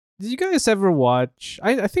did you guys ever watch?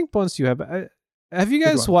 I think Ponce, you have. Have you Which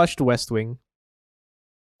guys one? watched West Wing?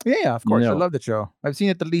 Yeah, of course. I No. love the show. I've seen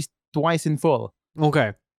it at least twice in full.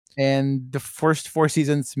 Okay. And the first 4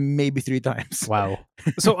 seasons, maybe 3 times. Wow.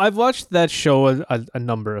 So I've watched that show a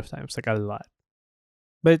number of times, like a lot.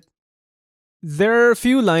 But there are a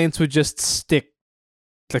few lines which just stick,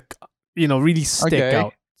 like, really stick Okay.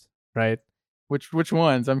 out, right? Which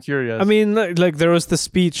ones? I'm curious. I mean, like there was the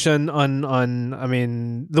speech on I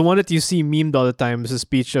mean, the one that you see memed all the time is a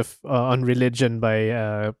speech of on religion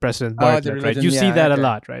by President Oh, the Bartlett, right? religion, You see yeah, that okay. a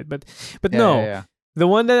lot, right? But Yeah, no, yeah. the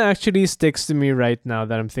one that actually sticks to me right now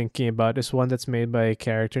that I'm thinking about is one that's made by a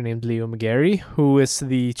character named Leo McGarry, who is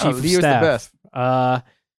the chief of Leo's the staff. best.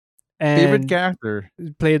 And Favorite character.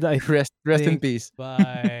 played Rest in think peace.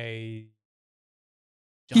 by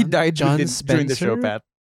He died John during the show, Spencer? Pat.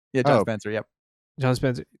 Yeah, John Oh. Spencer. Yep. John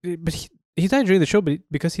Spencer, but he died during the show, but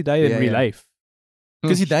because he died in Yeah, real yeah. life.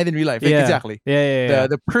 Because he died in real life. Yeah. Exactly. Yeah.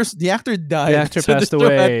 The actor died. The actor so passed show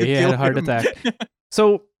had away. to He had kill a heart him. attack.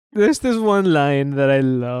 So there's this one line that I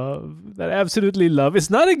love, that I absolutely love. It's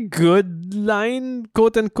not a good line,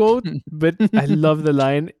 quote unquote, but I love the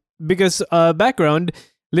line because background,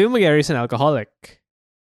 Leo McGarry is an alcoholic.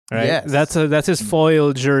 Right? Yes. That's his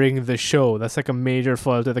foil during the show. That's like a major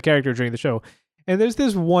foil to the character during the show. And there's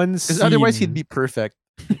this one scene. Because otherwise he'd be perfect.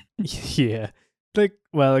 Yeah. Like,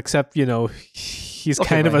 well, except, he's Okay,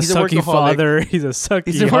 kind of a fine. He's a sucky workaholic. father. He's a sucky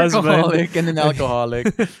He's a husband. workaholic and an alcoholic.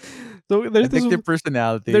 So there's this, Addictive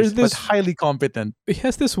personalities, there's this- but highly competent. he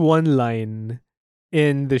has this one line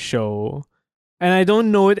in the show, and I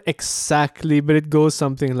don't know it exactly, but it goes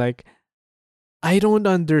something like, I don't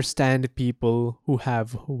understand people who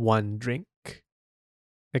have one drink.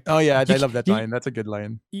 Like, Oh yeah, I you- love that you- line. That's a good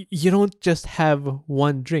line. You don't just have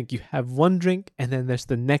one drink. You have one drink, and then there's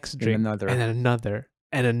the next drink, another. and then another,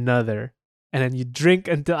 and another, and then you drink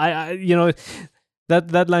until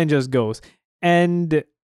that line just goes, and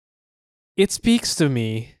it speaks to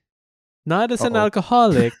me, not as an Uh-oh.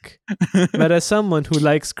 alcoholic, but as someone who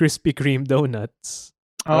likes Krispy Kreme donuts.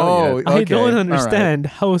 Oh, I okay. don't All right. understand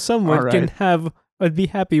how someone All can right. have be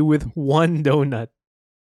happy with one donut.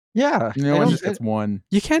 Yeah. No I one don't- just gets one.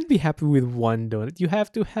 You can't be happy with one donut. You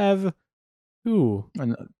have to have two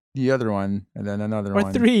And the other one, and then another or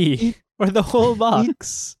one. three or the whole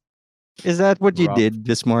box. Is that what you Rough. did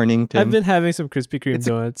this morning, Tim? I've been having some Krispy Kreme It's a-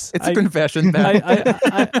 donuts. It's a confession. Pat.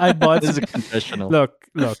 I bought This is some. a confessional. Look.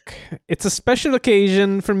 It's a special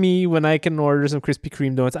occasion for me when I can order some Krispy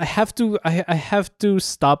Kreme donuts. I have to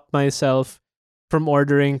stop myself from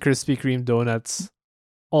ordering Krispy Kreme donuts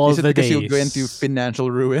all Is it the because days. you'll go into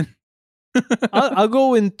financial ruin? I'll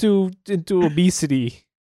go into obesity.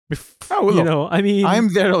 Oh, well, look, I mean,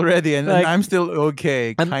 I'm there already, and like, I'm still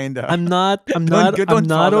okay, kinda. I'm not Don't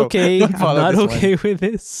follow. okay. Don't I'm follow not this one. okay with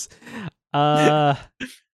this.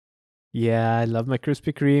 Yeah, I love my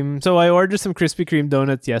Krispy Kreme. So I ordered some Krispy Kreme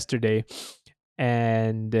donuts yesterday,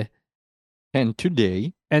 and And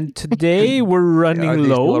today, today we're running Are they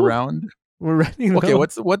still low. around? We're running Okay, low.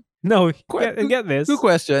 what? No, que- get this. 2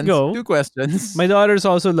 questions. Go. 2 questions. My daughters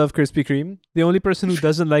also love Krispy Kreme. The only person who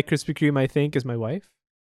doesn't like Krispy Kreme, I think, is my wife.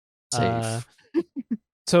 safe.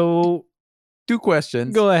 So 2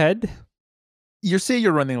 questions. go ahead. You say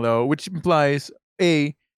you're running low, which implies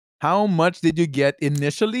A, how much did you get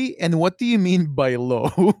initially, and what do you mean by low?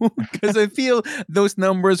 Because I feel those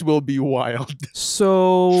numbers will be wild.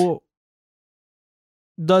 So,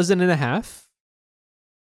 dozen and a half.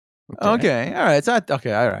 Okay, all right. It's not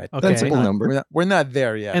okay. All right, Okay. Sensible We're not- number. We're not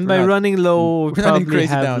there yet. And We're by not- running low, we we're not in probably crazy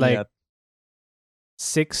have down like yet.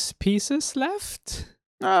 6 pieces left.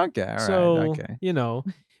 Okay, all right. So, Okay.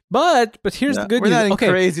 But here's the Yeah, good we're news. not in Okay.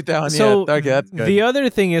 crazy town So yet. Okay, that's good. the other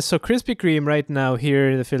thing is, so Krispy Kreme right now here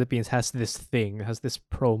in the Philippines has this thing, has this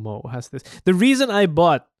promo, has this. The reason I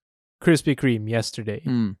bought Krispy Kreme yesterday,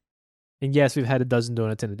 Hmm. and yes, we've had a dozen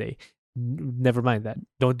donuts in a day. Never mind that.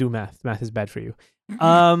 Don't do math. Math is bad for you.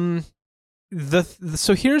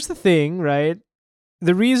 So here's the thing, right?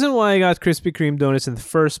 The reason why I got Krispy Kreme donuts in the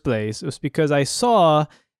first place was because I saw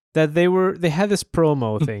that they had this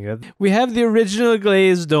promo thing. We have the original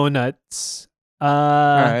glazed donuts, All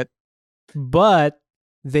right. but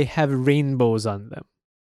they have rainbows on them,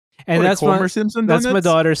 and Like that's Homer Simpson that's my donuts?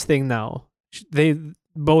 daughter's thing now. They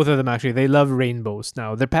both of them actually they love rainbows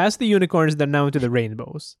now. They're past the unicorns. They're now into the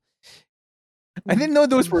rainbows. I didn't know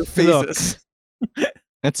those were Look. faces.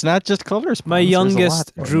 It's not just colors. My There's a lot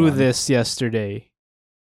youngest going drew on. this yesterday.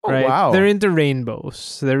 Oh, Right? wow. They're into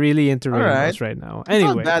rainbows. They're really into All rainbows right now. It's not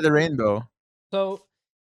Anyway, bad, the rainbow. so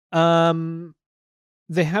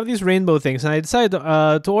they have these rainbow things, and I decided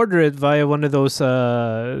to order it via one of those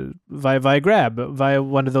via Grab, via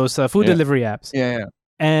one of those food Yeah. delivery apps. Yeah.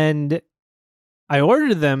 And I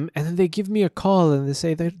ordered them, and then they give me a call and they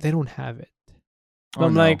say they don't have it. So Oh,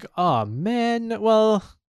 I'm no. like, oh man, well,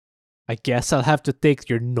 I guess I'll have to take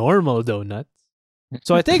your normal donuts.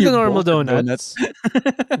 So I take the Your normal bullshit donuts.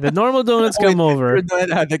 The normal donuts Oh, wait, come over. your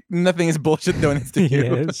donut, like, nothing is bullshit donuts to you.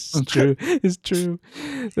 Yes, it's true. It's true.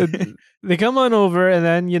 They come on over, and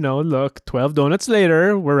then, look, 12 donuts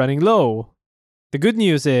later, we're running low. The good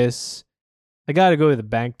news is, I gotta go to the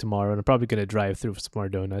bank tomorrow, and I'm probably gonna drive through for some more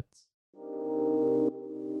donuts.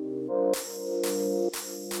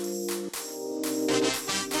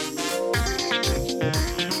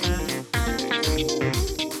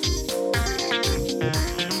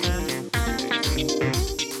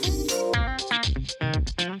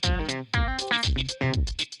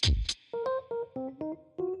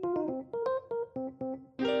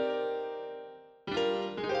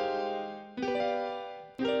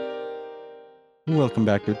 Welcome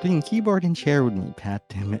back to Playing Keyboard and Chair with me, Pat,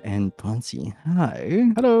 Tim, and Ponzi.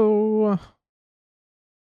 Hi. Hello.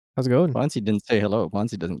 How's it going? Ponzi didn't say hello.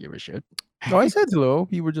 Ponzi doesn't give a shit. No, I said hello.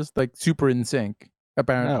 You were just like super in sync,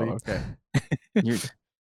 apparently. Oh, okay.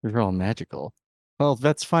 You're all magical. Well,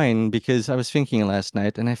 that's fine because I was thinking last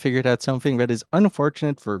night and I figured out something that is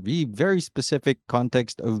unfortunate for the very specific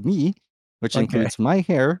context of me, which Okay. includes my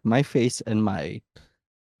hair, my face, and my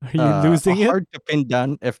Are you losing it? hard to pin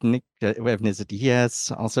down ethnicity.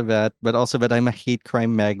 Yes, also that, but also that I'm a hate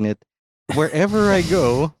crime magnet. Wherever I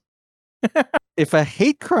go, if a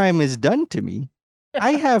hate crime is done to me,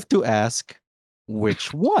 I have to ask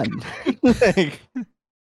which one. Like,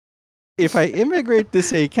 if I immigrate to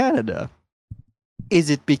say Canada, is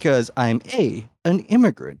it because I'm A, an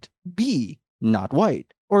immigrant, B, not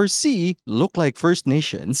white, or C, look like First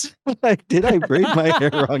Nations? Like, did I braid my hair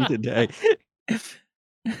wrong today?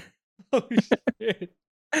 Oh, shit.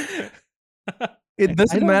 It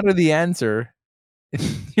doesn't don't- matter the answer.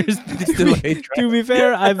 You're still hate crime. To be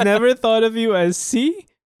fair, I've never thought of you as C,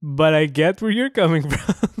 but I get where you're coming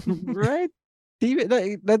from. Right?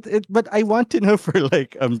 But I want to know for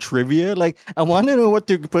like trivia. Like, I want to know what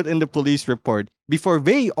to put in the police report before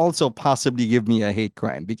they also possibly give me a hate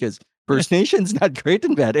crime because First Nation's not great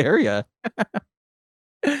in that area.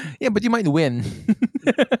 Yeah, but you might win.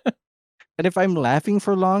 And if I'm laughing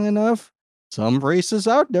for long enough, some racists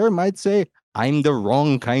out there might say I'm the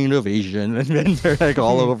wrong kind of Asian, and then they're like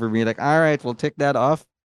all over me. Like, all right, we'll tick that off.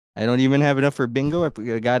 I don't even have enough for bingo. I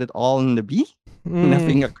got it all in the B.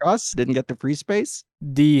 Nothing across. Didn't get the free space.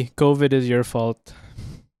 D, COVID is your fault.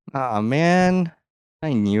 Oh man,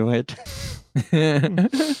 I knew it.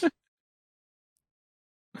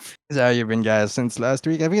 So how you been, guys, since last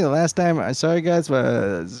week? I think the last time I saw you guys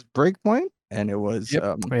was Breakpoint, and it was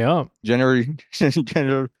Yep. Yeah. generally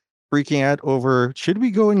freaking out over should we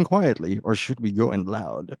go in quietly or should we go in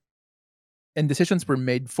loud? And decisions were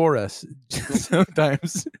made for us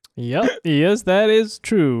sometimes. Yep. Yes, that is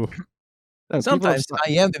true. No, people Sometimes have-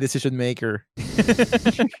 I am the decision maker.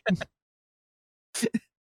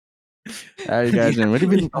 How you guys doing? What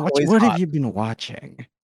have you been Always What have hot. you been watching?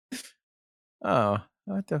 Oh,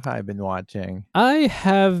 what have I been watching? I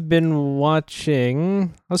have been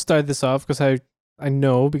watching. I'll start this off because I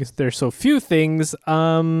know because there's so few things. Did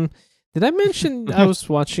I mention I was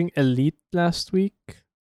watching Elite last week? What's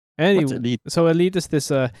Anyway, Elite? so Elite is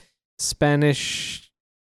this Spanish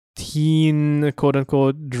teen quote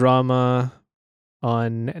unquote drama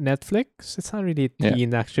on Netflix. It's not really Yeah.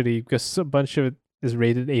 teen actually because a bunch of it is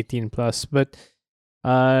rated 18 plus, but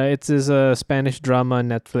it's a Spanish drama on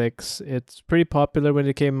Netflix. It's pretty popular when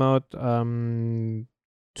it came out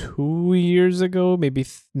 2 years ago, maybe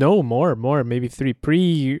more, maybe 3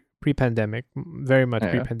 pre-pandemic, very much Yeah.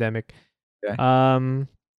 pre-pandemic. Okay.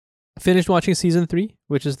 Finished watching season 3,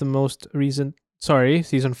 which is the most recent. Sorry,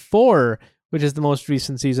 season 4, which is the most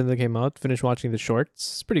recent season that came out. Finished watching the shorts.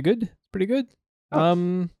 It's pretty good.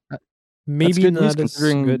 Oh, That's Maybe good not news as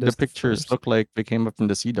considering good the as pictures first. look like they came up from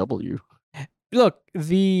the CW. Look,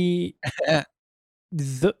 the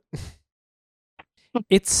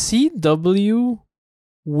it's CW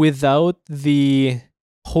without the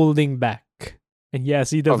holding back. And yeah,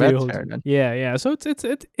 CW that's holds. fair then. Yeah. So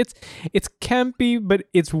it's campy, but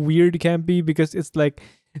it's weird campy because it's like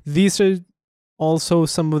these are also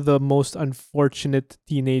some of the most unfortunate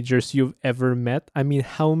teenagers you've ever met. I mean,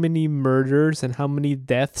 how many murders and how many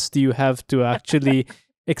deaths do you have to actually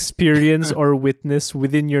experience or witness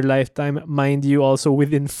within your lifetime? Mind you, also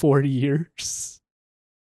within 4 years.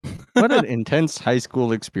 What an intense high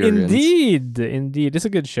school experience. Indeed. It's a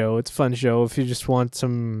good show. It's a fun show if you just want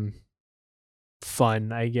some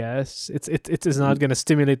fun, I guess. It is not gonna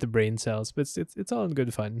stimulate the brain cells, but it's all in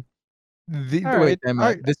good fun. All Wait, right.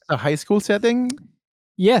 Emma, this is a high school setting.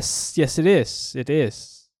 Yes, yes, it is. It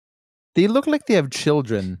is. They look like they have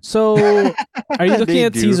children. So, are you looking They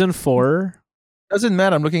at do. season 4? Doesn't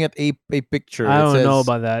matter. I'm looking at a picture. I It don't know says,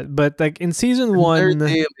 about that, but like in season "Third 1,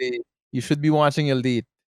 daily, you should be watching Elite."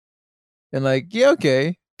 And like, yeah,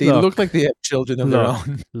 okay. They Look. look like they have children of their Look.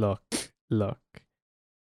 own. look.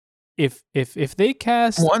 If they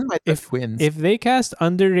cast One might have if twins. if they cast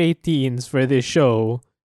under 18s for this show,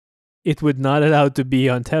 it would not allow to be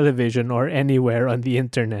on television or anywhere on the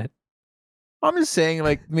internet. I'm just saying,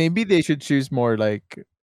 like, maybe they should choose more like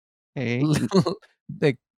Hey,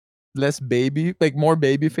 like less baby, like more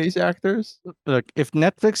baby face actors. look, if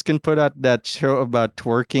Netflix can put out that show about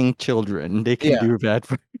twerking children, they can Yeah. do that.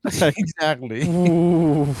 Exactly.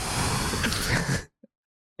 Ooh.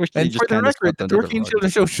 Which they And just for the kinda record, swept the under the Twerking rug.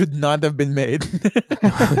 Children show should not have been made.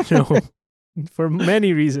 No, for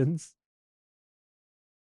many reasons.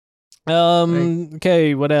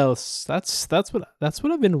 Okay, what else? That's what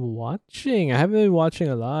I've been watching. I haven't been watching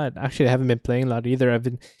a lot. Actually, I haven't been playing a lot either.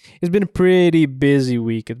 It's been a pretty busy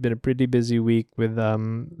week. It's been a pretty busy week with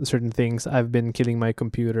certain things. I've been killing my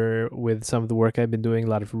computer with some of the work I've been doing, a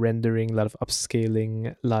lot of rendering, a lot of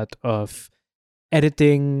upscaling, a lot of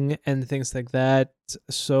editing and things like that.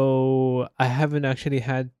 So I haven't actually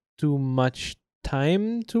had too much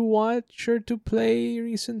time to watch or to play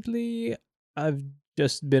recently. I've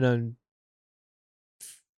just been on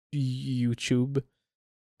YouTube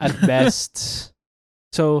at best.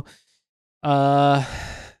 So I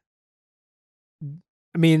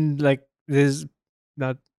mean, like, there's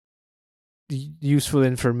not useful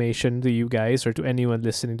information to you guys or to anyone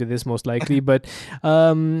listening to this, most likely, but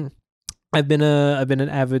I've been an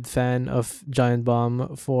avid fan of Giant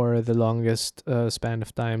Bomb for the longest span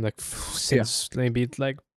of time, like since maybe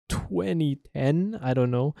like 2010. I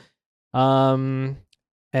don't know.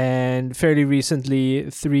 And fairly recently,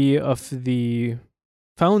 3 of the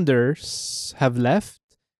founders have left,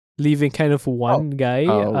 leaving kind of one guy.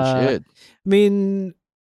 Oh shit. I mean,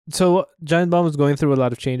 so Giant Bomb is going through a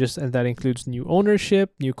lot of changes, and that includes new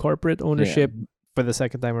ownership, new corporate ownership for the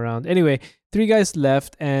second time around. Anyway, 3 guys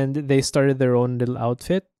left, and they started their own little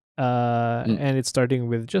outfit. And it's starting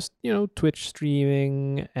with just, Twitch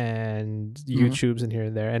streaming and YouTubes and here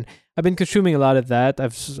and there. And I've been consuming a lot of that.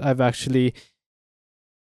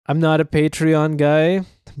 I'm not a Patreon guy,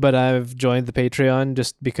 but I've joined the Patreon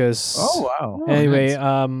just because. Oh wow. Anyway,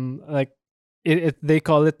 nice. like they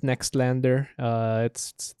call it Nextlander.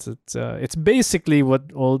 It's basically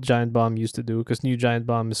what old Giant Bomb used to do, because new Giant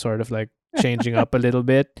Bomb is sort of like changing up a little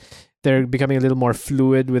bit. They're becoming a little more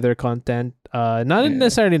fluid with their content. Not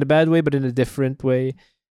necessarily in a bad way, but in a different way.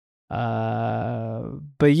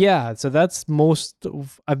 But yeah, so that's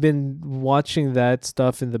I've been watching that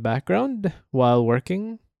stuff in the background while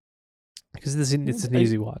working, because it's an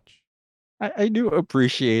easy watch. I do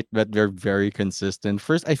appreciate that they're very consistent.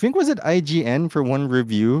 First, I think was it IGN for one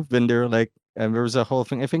review when they're like, there was a whole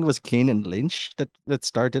thing. I think it was Kane and Lynch that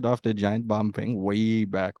started off the Giant Bomb thing way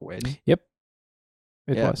back when. Yep,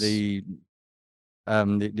 it yeah, was. they,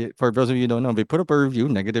 for those of you who don't know, they put up a review, a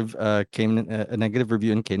negative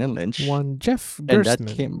review in Kane and Lynch. One Jeff Gerstmann. And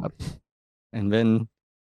that came up. And then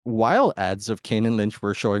while ads of Kane and Lynch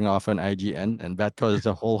were showing off on IGN, and that caused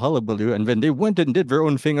a whole hullabaloo, and then they went and did their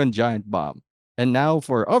own thing on Giant Bomb. And now,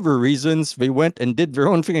 for other reasons, they went and did their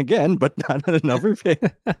own thing again, but not on another thing.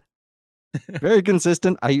 Very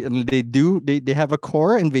consistent. They have a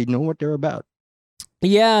core and they know what they're about.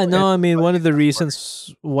 Yeah, no, I mean, one of the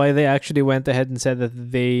reasons why they actually went ahead and said that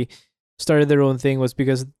they started their own thing was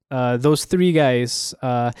because those 3 guys.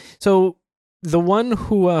 So the one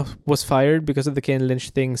who was fired because of the Kane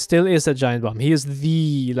Lynch thing still is a Giant Bomb. He is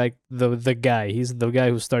the guy. He's the guy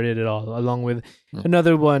who started it all, along with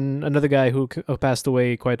another guy who passed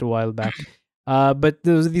away quite a while back. But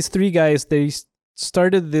these 3 guys, they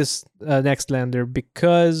started this Nextlander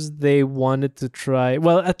because they wanted to try,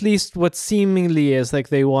 well, at least what seemingly is like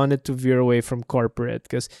they wanted to veer away from corporate,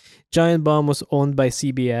 because Giant Bomb was owned by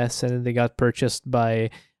CBS and then they got purchased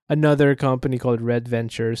by another company called Red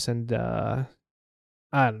Ventures, and I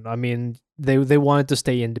don't know. I mean, they wanted to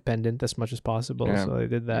stay independent as much as possible, so they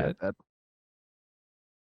did that.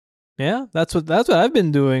 Yeah, that's what I've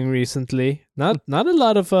been doing recently. Not a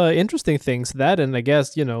lot of interesting things. That, and I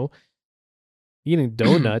guess eating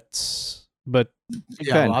donuts, but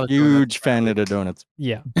huge fan of the donuts.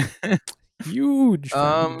 Yeah, huge fan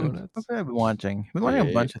of donuts. What have I been watching? I've been watching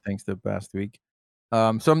a bunch of things the past week.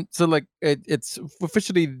 So like it's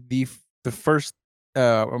officially the first.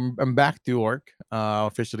 I'm back to work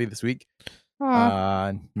officially this week.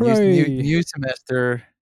 Hooray. New semester,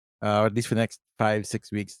 or at least for the next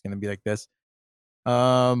 5-6 weeks, it's gonna be like this.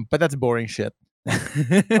 But that's boring shit.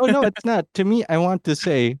 Oh no, it's not. To me, I want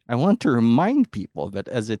to remind people that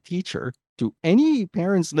as a teacher, to any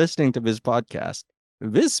parents listening to this podcast,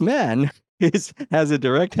 this man has a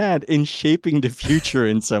direct hand in shaping the future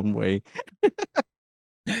in some way.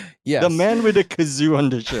 Yes. The man with a kazoo on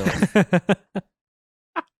the show.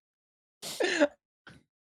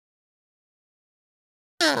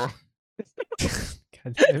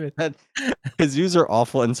 God damn it. That kazoos are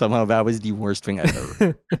awful, and somehow that was the worst thing I've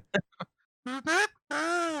ever.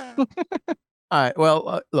 All right.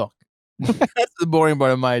 Well, look, that's the boring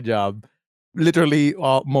part of my job. Literally,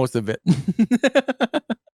 most of it.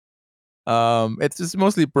 It's just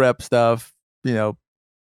mostly prep stuff.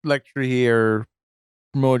 Lecture here,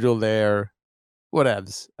 module there,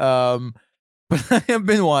 whatevs. But I have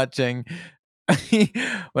been watching.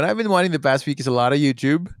 What I've been watching the past week is a lot of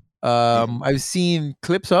YouTube. I've seen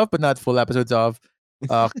clips of, but not full episodes of,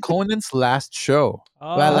 Conan's last show.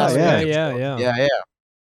 Oh, Last yeah. week's yeah, show. yeah. Yeah.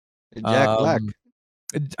 Jack Black.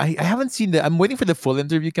 I haven't seen I'm waiting for the full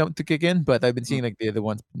interview to kick in, but I've been seeing like the other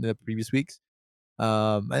ones in the previous weeks.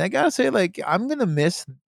 And I gotta say, like, I'm gonna miss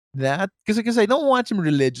that because I don't watch him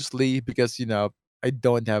religiously because I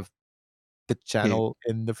don't have the channel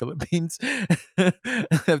in the Philippines. I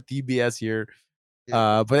have TBS here.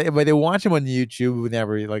 But I watch him on YouTube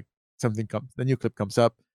whenever like something comes, the new clip comes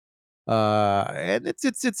up. And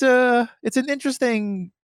it's an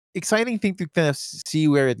interesting, exciting thing to kind of see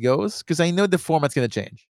where it goes because I know the format's gonna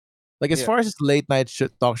change. Like as Yeah. far as his late night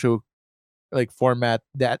talk show like format,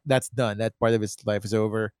 that's done. That part of his life is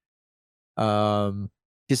over.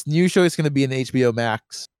 His new show is gonna be in HBO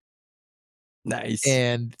Max, Nice.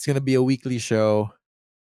 and it's gonna be a weekly show.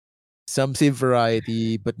 Some say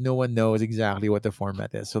variety, but no one knows exactly what the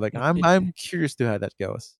format is. So like I'm curious to how that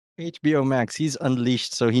goes. HBO Max, he's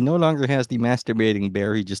unleashed, so he no longer has the masturbating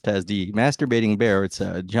bear. He just has the masturbating bear. It's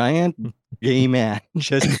a giant gay man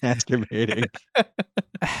just masturbating.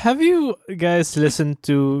 Have you guys listened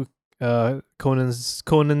to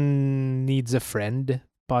Conan Needs a Friend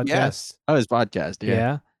podcast? Yes. Oh, his podcast.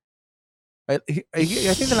 Yeah. I think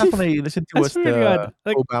the last one I listened to I was swear to the God,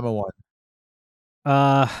 like- Obama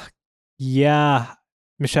one. Yeah.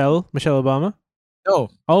 Michelle Obama? No,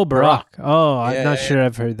 Oh, Barack. Oh, I'm Yeah, not yeah, sure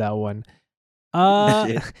I've heard that one.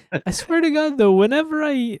 Shit. I swear to God, though, whenever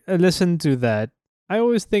I listen to that, I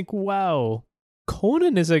always think, wow,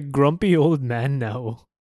 Conan is a grumpy old man now.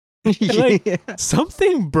 Like- Yeah.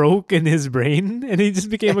 Something broke in his brain, and he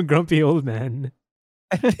just became a grumpy old man.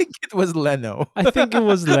 I think it was Leno. I think it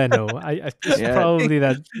was Leno. It's Yeah. probably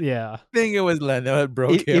that. Yeah. I think it was Leno that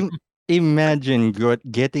broke him. Imagine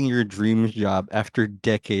getting your dreams job after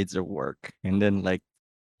decades of work, and then like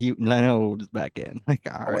Leno was back in. Like,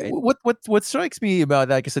 all right. What strikes me about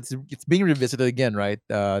that, because it's being revisited again, right?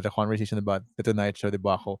 The conversation about the Tonight Show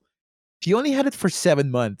debacle. He only had it for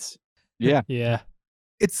 7 months. Yeah. Yeah.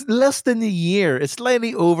 It's less than a year. It's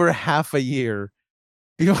slightly over half a year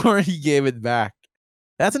before he gave it back.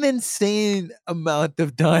 That's an insane amount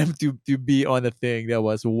of time to be on a thing that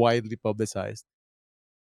was widely publicized.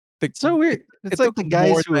 Like, So weird. it It's like took the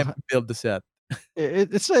guys more who time to build the set.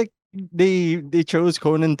 it's like they chose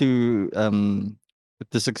Conan to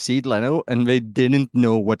succeed Leno, and they didn't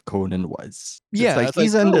know what Conan was. It's Yeah, like it's like,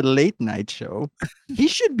 he's on the oh. late night show. He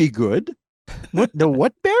should be good. What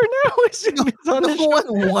bear now is on the No show?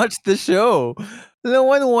 one watched the show. No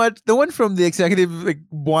one from the executive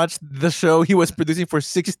watched the show he was producing for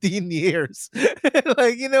 16 years.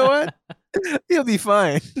 Like, you know what? He'll be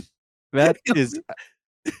fine. That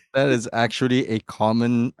is actually a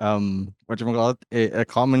common a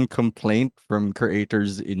common complaint from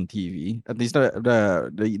creators in TV. At least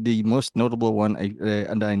the most notable one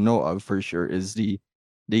I know of for sure is the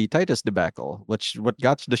Titus debacle. What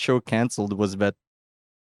got the show canceled was that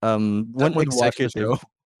one Someone watched the executive show.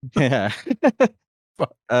 yeah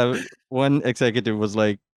Fuck. one executive was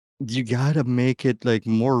like, you gotta make it like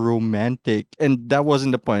more romantic, and that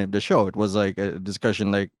wasn't the point of the show. It was like a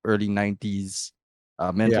discussion like early 90s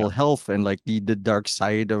mental health and like the dark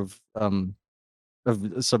side of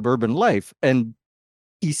suburban life. And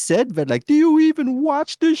he said that like, do you even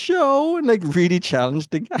watch the show? And like really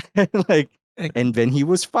challenged the guy. Like, and then he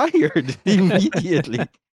was fired immediately.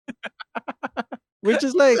 Which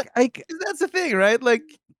is like, That's the thing, right? Like,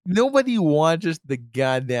 nobody watches the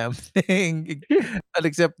goddamn thing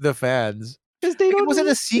except the fans. because they Like, don't it wasn't a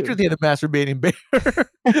need to. secret he had a masturbating bear.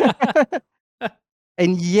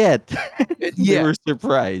 And yet they yet. were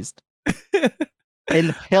surprised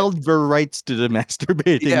and held the rights to the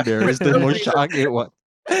masturbating Yeah. bear is the most shocking one.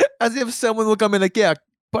 As if someone will come in like, yeah,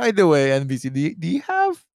 by the way, NBC, do you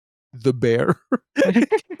have the bear?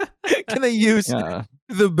 Can I use Yeah,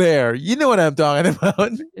 the bear? You know what I'm talking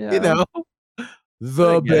about. You yeah. know, But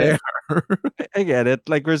I the get it. bear. I get it.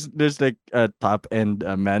 Like there's like top end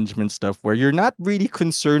management stuff where you're not really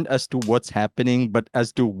concerned as to what's happening, but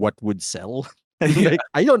as to what would sell. And Yeah. like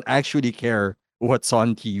I don't actually care what's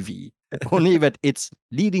on TV. Only that it's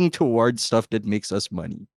leading towards stuff that makes us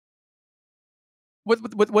money.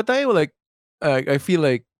 What I like, I feel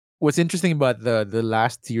like what's interesting about the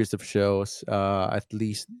last series of shows, at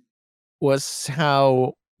least, was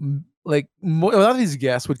how a lot of these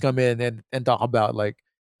guests would come in and talk about like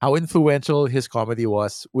how influential his comedy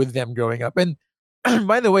was with them growing up. And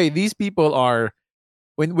by the way, these people are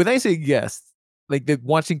when I say guests, like the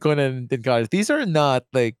watching Conan in college, these are not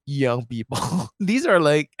like young people. These are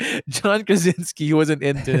like John Krasinski, who was an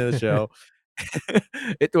intern in the show.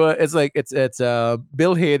 It's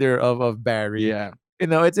Bill Hader of Barry. Yeah. You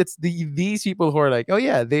know, it's these people who are like, oh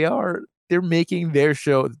yeah, they're making their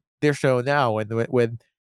show now, and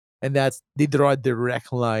and that's they draw a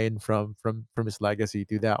direct line from his legacy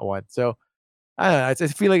to that one. So I don't know. I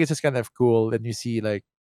feel like it's just kind of cool, and you see like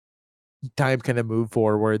time kind of move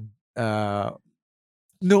forward, uh,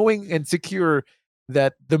 knowing and secure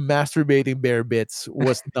that the masturbating bear bits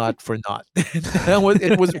was not for naught.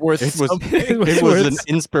 It was worth It was something. It was it was an worth-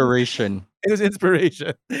 inspiration. It was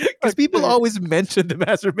inspiration because people always mention the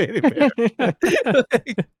masturbating bear.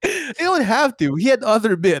 Like, they don't have to. He had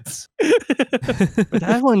other bits. But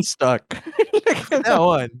that one stuck. That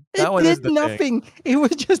one. That It one is did the thing. nothing. It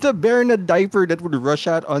was just a bear in a diaper that would rush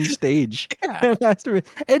out on stage. Yeah.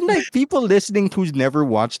 And like people listening who's never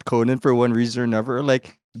watched Conan for one reason or another, are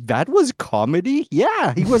like, that was comedy?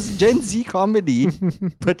 Yeah, he was Gen Z comedy,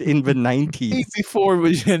 but in the 90s. Before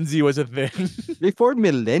Gen Z was a thing. Before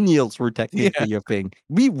millennials were technically a thing.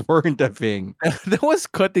 We weren't a thing. That was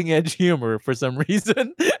cutting edge humor for some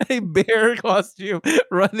reason. A bear costume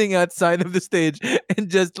running outside of the stage and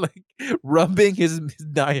just like rubbing his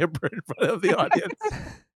diaper in front of the audience.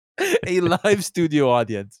 A live studio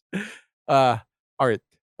audience. Art.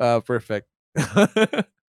 Perfect.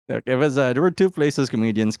 Look, it was there were two places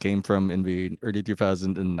comedians came from in the early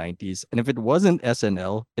 2000s and 90s, and if it wasn't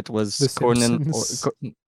SNL, it was The Conan or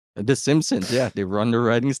Simpsons. The Simpsons. Yeah, they were on the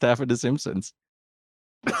writing staff of The Simpsons.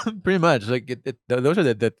 Pretty much. Like those are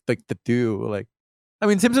the like the two like I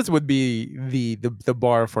mean Simpsons would be the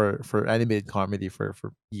bar for animated comedy for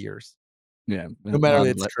years. Yeah, No matter um,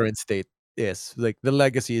 its like, current state is. Like the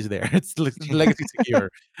legacy is there. It's legacy secure.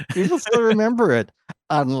 people still remember it.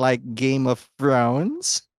 Unlike Game of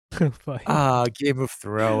Thrones, Fine. Game of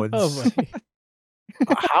Thrones. Oh my.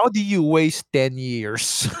 How do you waste 10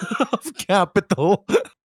 years of capital?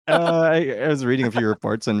 I was reading a few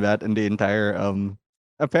reports on that, and the entire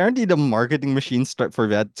apparently the marketing machine for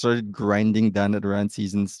that started grinding down at around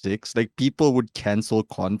season 6. Like people would cancel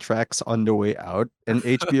contracts on the way out, and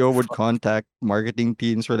HBO would contact marketing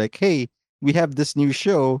teams for like, "Hey, we have this new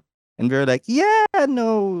show," and they're like, "Yeah,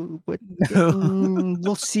 no, but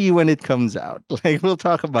we'll see when it comes out. Like we'll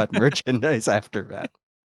talk about merchandise after that."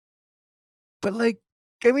 But like,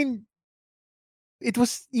 I mean, it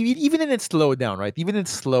was even in its slowdown, right? Even in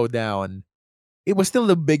its slowdown, it was still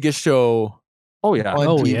the biggest show Oh yeah, on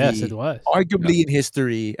Oh TV, yes, it was. arguably in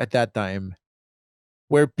history at that time,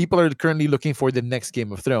 where people are currently looking for the next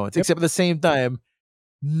Game of Thrones. Except at the same time,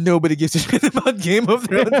 nobody gives a shit about Game of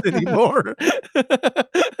Thrones anymore.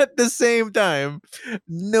 At the same time,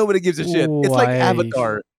 nobody gives a shit. It's like Why?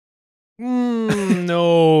 Avatar.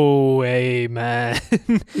 No way, man.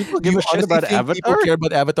 people give You a shit honestly about think Avatar. people care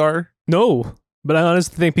about Avatar? No, but I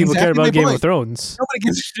honestly think people care Exactly about my Game of point. Thrones. Nobody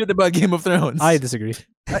gives a shit about Game of Thrones. I disagree.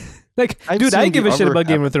 Like, I've dude, I seen give the a shit other about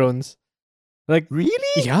Game of Thrones. Like,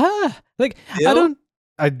 Really? yeah. Like, I Still? don't.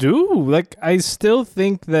 I do. Like, I still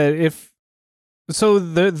think that if. So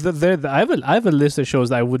I have a list of shows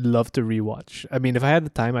that I would love to rewatch. I mean, if I had the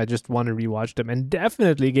time, I just want to rewatch them, and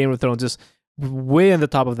definitely Game of Thrones is way on the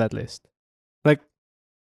top of that list. Like,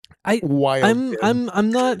 Wild. I'm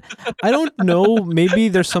not. I don't know. Maybe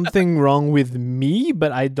there's something wrong with me,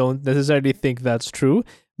 but I don't necessarily think that's true.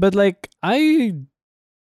 But like,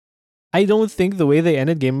 I don't think the way they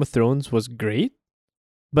ended Game of Thrones was great.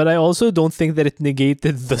 But I also don't think that it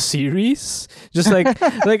negated the series. Just like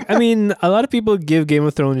I mean, a lot of people give Game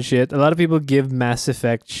of Thrones shit. A lot of people give Mass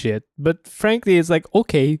Effect shit. But frankly, it's like,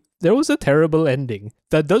 okay, there was a terrible ending.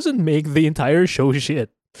 That doesn't make the entire show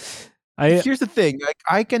shit. Here's the thing. Like,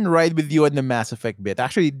 I can ride with you on the Mass Effect bit.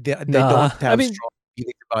 Actually, they Nah, don't have I mean- strong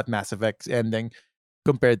feelings about Mass Effect's ending.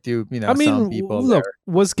 compared to I mean, some people. look,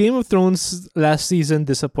 was Game of Thrones last season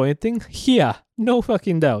disappointing? Yeah, no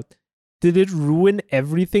fucking doubt. Did it ruin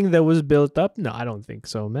everything that was built up? No, I don't think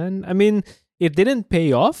so, man. I mean, it didn't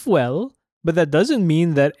pay off well, but that doesn't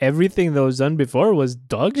mean that everything that was done before was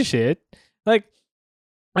dog shit. Like,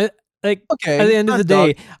 Okay, at the end of the not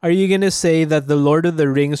day, are you gonna say that the Lord of the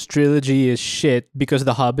Rings trilogy is shit because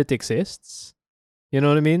The Hobbit exists? You know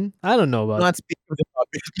what I mean? I don't know about. not speaking of the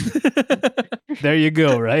topic. There you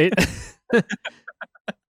go, right?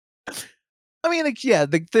 I mean, like, yeah,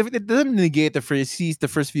 it doesn't negate the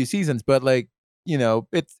first few seasons, but like,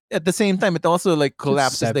 it's at the same time, it also like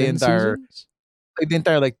collapses the 7 entire, seasons?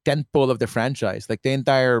 like tentpole of the franchise. Like the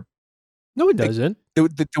entire No, it like, doesn't.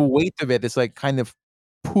 the weight of it is like kind of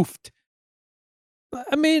poofed.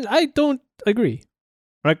 I mean, I don't agree,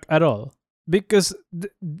 like at all, because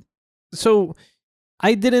so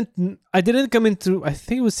I didn't come into. I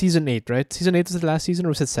think it was season 8, right? Season 8 was the last season, or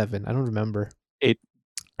was it 7? I don't remember. 8.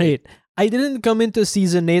 8. I didn't come into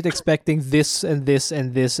season 8 expecting this and this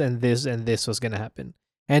and this and this and this was gonna happen,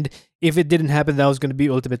 and if it didn't happen, I was gonna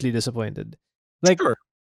be ultimately disappointed. Like, Sure.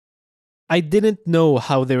 I didn't know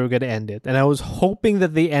how they were gonna end it, and I was hoping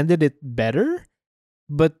that they ended it better.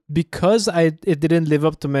 But because it didn't live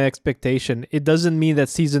up to my expectation, it doesn't mean that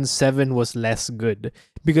season 7 was less good.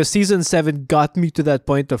 Because season 7 got me to that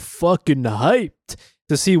point of fucking hyped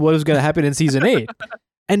to see what was going to happen in season 8.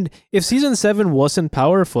 And if season 7 wasn't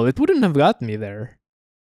powerful, it wouldn't have gotten me there.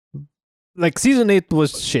 Like, season 8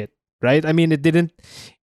 was shit, right? I mean,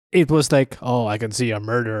 it was like, oh, I can see a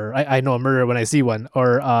murderer. I know a murderer when I see one.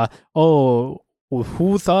 Or, oh,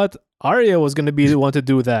 who thought Arya was going to be the one to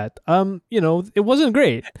do that? It wasn't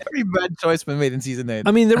great. Every bad choice was made in season 8.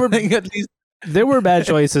 I mean, there were at least there were bad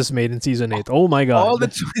choices made in season 8. Oh my god! all the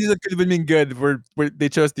choices that could have been good were they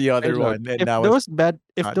chose the other Look, one, and if that those was not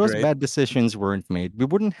great. bad decisions weren't made, we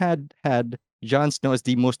wouldn't had Jon Snow as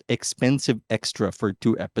the most expensive extra for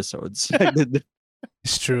 2 episodes.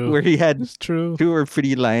 It's true. Where he had It's true. 2 or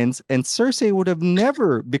 3 lines, and Cersei would have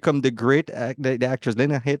never become the great the actress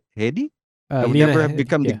Lena Headey would never have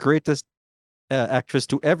become the greatest actress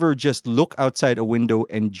to ever just look outside a window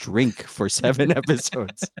and drink for 7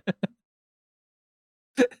 episodes.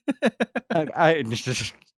 I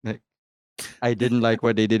I didn't like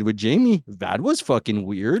what they did with Jamie. That was fucking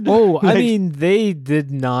weird. Oh, I Like, mean, they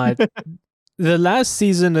did not. The last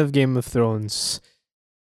season of Game of Thrones,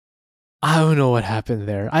 I don't know what happened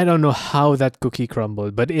there. I don't know how that cookie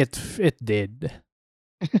crumbled, but it did.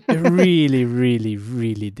 It really, really,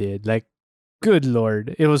 really did. Like, good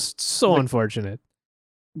lord, it was so unfortunate.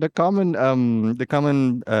 the common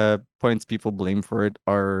points people blame for it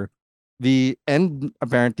are the end.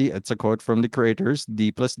 Apparently, it's a quote from the creators,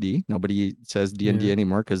 D plus D. Nobody says D&D Yeah.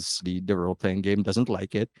 anymore because the role-playing game doesn't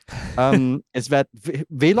like it. Is that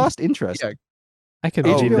they lost interest. Yeah. I can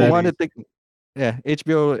Oh, believe HBO that. really? wanted to. Yeah,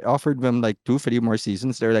 HBO offered them like 2-3 more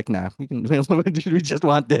seasons. They're like, nah, we just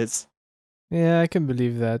want this. Yeah, I can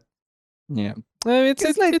believe that. Yeah, I mean, it's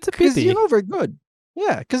a pity. they're good.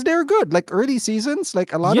 Yeah, because they're good. Like early seasons,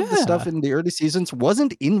 like a lot of the stuff Yeah. in the early seasons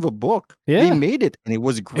wasn't in the book. Yeah. They made it, and it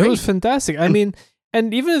was great. It was fantastic. I mean,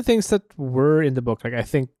 and even the things that were in the book, like I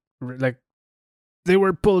think, like they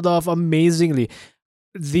were pulled off amazingly.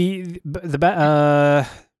 The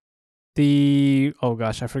oh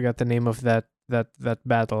gosh, I forgot the name of that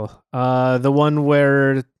battle. The one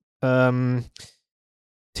where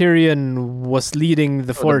Tyrion was leading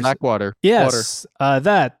the force. The Blackwater. Yes,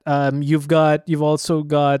 that. You've also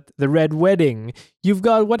got the Red Wedding. You've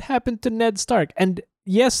got what happened to Ned Stark. And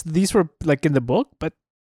yes, these were like in the book, but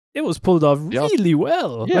it was pulled off really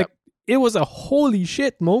well. Yeah. Like, it was a holy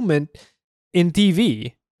shit moment in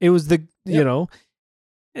TV. It was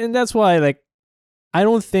and that's why, like, I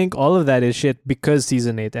don't think all of that is shit because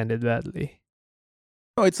season 8 ended badly.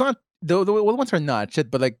 No, it's not. The ones are not shit,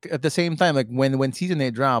 but like at the same time, like when season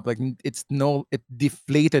 8 dropped, like it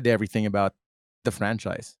deflated everything about the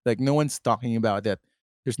franchise. Like no one's talking about it.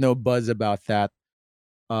 There's no buzz about that.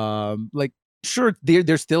 Like sure,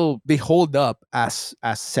 they're still, they hold up as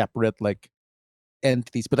separate like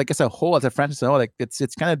entities, but like as a whole, as a franchise, like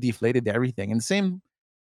it's kind of deflated everything. And same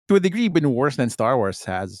to a degree, been worse than Star Wars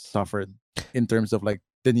has suffered in terms of like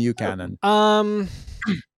the new canon.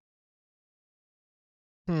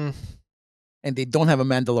 And they don't have a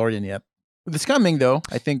Mandalorian yet. It's coming though.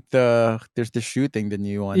 I think there's the shooting the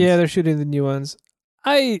new ones. Yeah, they're shooting the new ones.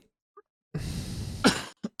 We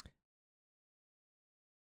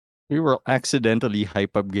will accidentally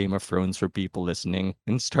hype up Game of Thrones for people listening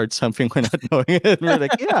and start something we're not knowing it. We're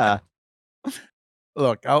like, yeah.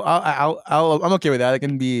 Look, I'm okay with that. I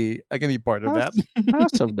can be part of that. Have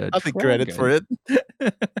some I'll take credit for it.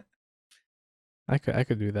 I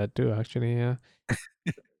could do that too, actually. Yeah.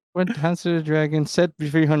 When House of the Dragon set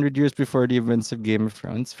 300 years before the events of Game of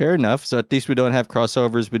Thrones. Fair enough. So at least we don't have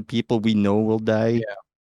crossovers with people we know will die. Yeah.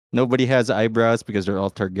 Nobody has eyebrows because they're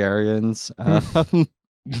all Targaryens.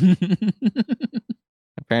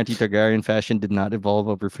 Apparently, Targaryen fashion did not evolve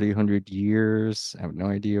over 300 years. I have no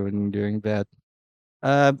idea when doing that.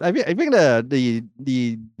 I think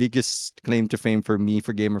the biggest claim to fame for me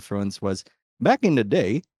for Game of Thrones was back in the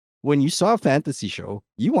day when you saw a fantasy show,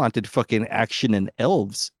 you wanted fucking action and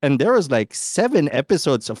elves, and there was like 7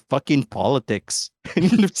 episodes of fucking politics in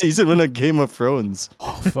the season 1 of Game of Thrones.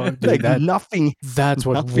 Oh fuck, dude, Like that nothing, that's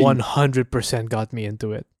what nothing. 100% got me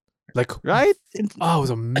into it. Like, right? oh, it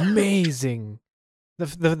was amazing.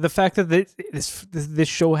 The fact that this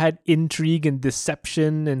show had intrigue and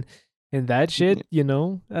deception and that shit, you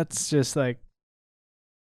know, that's just like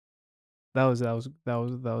that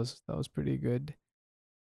was pretty good.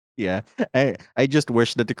 Yeah, I just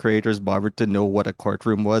wish that the creators bothered to know what a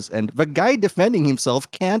courtroom was, and the guy defending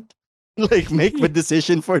himself can't like make the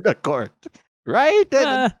decision for the court, right?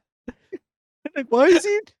 And, like, why is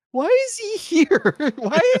he here?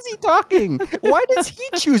 Why is he talking? Why does he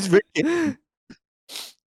choose Rick? And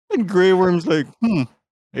Grey Worm's like,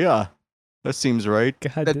 yeah, that seems right.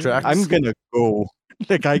 God That damn. tracks. I'm gonna go.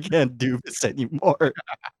 Like, I can't do this anymore.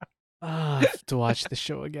 I have to watch the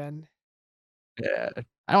show again. Yeah,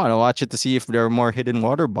 I want to watch it to see if there are more hidden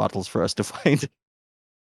water bottles for us to find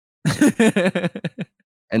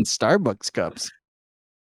and Starbucks cups.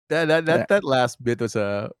 that last bit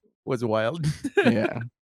was wild. Yeah.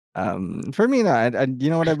 For me, no, you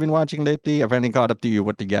know what I've been watching lately? I've finally caught up to you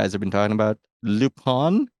what the guys have been talking about.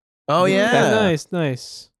 Lupin. Oh yeah,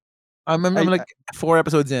 Nice. I'm like 4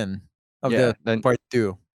 episodes in of Yeah, the then part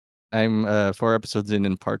 2. I'm 4 episodes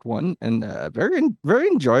in part 1, and very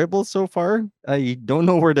enjoyable so far. I don't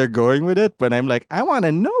know where they're going with it, but I'm like, I want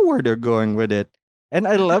to know where they're going with it. And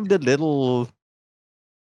I love the little,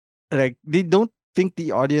 like, they don't think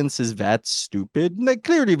the audience is that stupid. Like,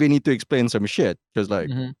 clearly they need to explain some shit because, like,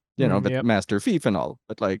 Mhm. you know, but Yep. Master Thief and all.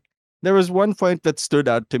 But like, there was one point that stood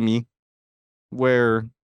out to me where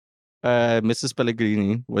Mrs.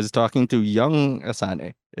 Pellegrini was talking to young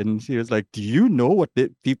Asane, and she was like, "Do you know what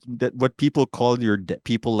what people call your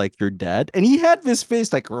people like your dad?" And he had this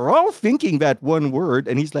face like we're all thinking that one word,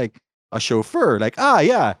 and he's like, "A chauffeur." Like,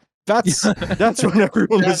 yeah, that's what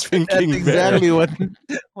everyone was thinking. That's exactly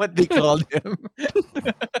what they called him.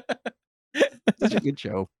 Such a good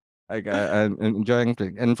show. Like, I'm enjoying it.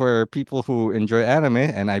 And for people who enjoy anime,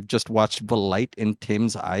 and I've just watched the light in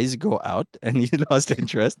Tim's eyes go out, and he lost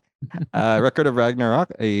interest. Record of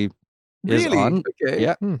Ragnarok is Really? on. Okay.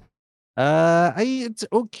 Yeah. It's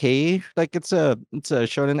okay. Like, it's a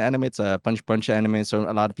shonen anime. It's a punch anime, so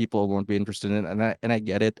a lot of people won't be interested in it, and I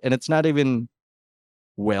get it. And it's not even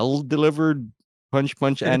well delivered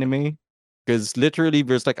punch anime. Because literally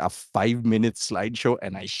there's like a 5-minute slideshow,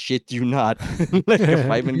 and I shit you not, like a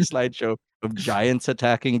 5-minute slideshow of giants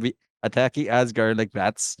attacking Asgard. Like,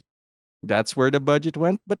 that's where the budget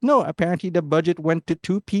went. But no, apparently the budget went to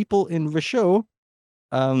 2 people in the show.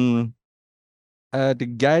 The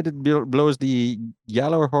guy that blows the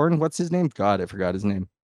yellow horn, what's his name? God, I forgot his name.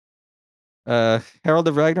 Herald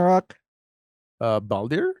of Ragnarok?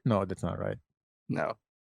 Baldir? No, that's not right. No.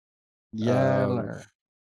 Yeah.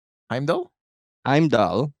 Heimdall?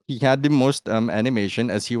 Heimdall. He had the most animation,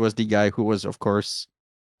 as he was the guy who was, of course,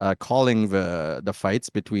 calling the fights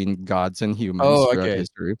between gods and humans throughout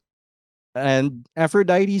history. And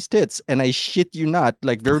Aphrodite's tits, and I shit you not,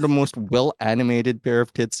 like, they're the most well animated pair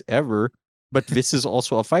of tits ever. But this is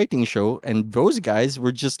also a fighting show, and those guys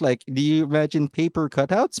were just like, do you imagine paper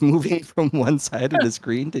cutouts moving from one side of the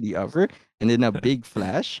screen to the other, and in a big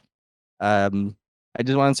flash? I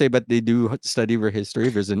just want to say, but they do study their history.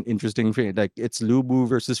 There's an interesting thing, like it's Lubu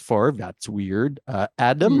versus Thor. That's weird.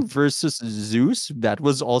 Adam versus Zeus. That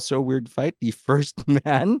was also a weird fight. The first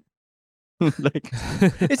man. Like,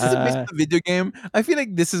 Is this based on the video game? I feel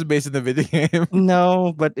like this is based on the video game.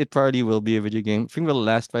 No, but it probably will be a video game. I think the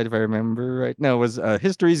last fight, if I remember right now, was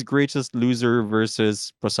History's Greatest Loser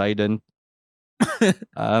versus Poseidon.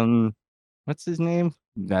 What's his name?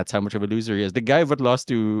 That's how much of a loser he is. The guy that lost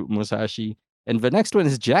to Musashi. And the next one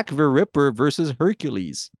is Jack the Ripper versus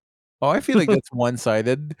Hercules. Oh, I feel like that's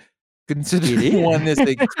one-sided. Considering one is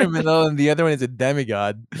a criminal and the other one is a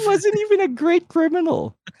demigod. He wasn't even a great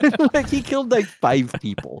criminal. Like, he killed like 5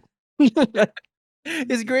 people.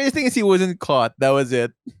 His greatest thing is he wasn't caught. That was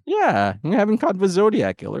it. Yeah, you haven't caught the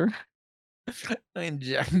Zodiac Killer.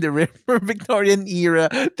 Jack the Ripper, Victorian era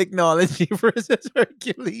technology versus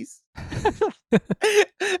Hercules.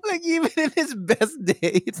 Like even in his best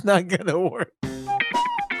day, it's not gonna work.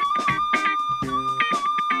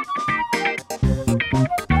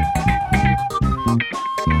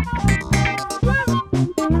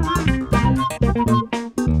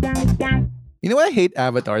 You know what? I hate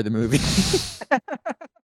Avatar the movie.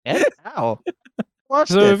 How?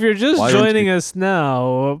 Watched So it. if you're just Why don't joining you? us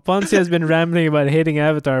now, Ponce has been rambling about hating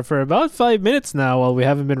Avatar for about 5 minutes now while we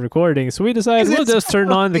haven't been recording. So we decided 'Cause we'll it's just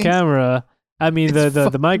turn on the fucking- camera. I mean it's the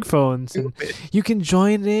fucking microphones, and Stupid. you can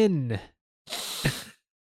join in.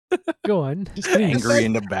 Go on. Just please. angry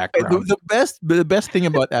in the background. The best thing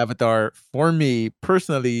about Avatar for me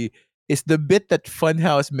personally is the bit that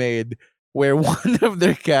Funhouse made where one of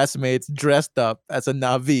their castmates dressed up as a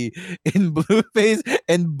Navi in blueface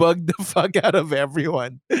and bugged the fuck out of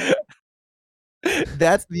everyone.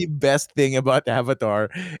 That's the best thing about Avatar.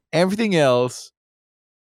 Everything else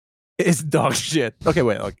is dog shit. Okay,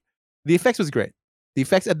 wait, look. The effects was great. The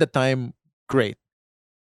effects at the time, great.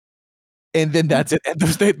 And then that's it. End of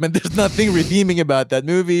statement. There's nothing redeeming about that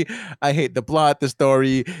movie. I hate the plot, the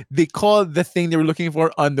story. They called the thing they were looking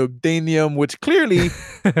for unobtainium, which clearly,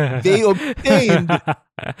 they obtained,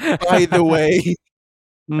 by the way.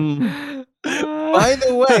 Mm. By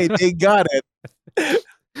the way, they got it.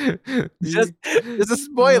 Just a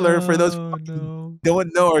spoiler for those Oh, fucking no.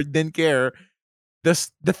 don't know or didn't care. The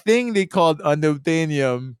thing they called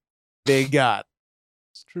unobtainium, they got.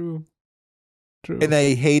 It's true. True. And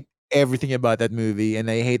I hate everything about that movie, and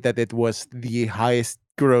I hate that it was the highest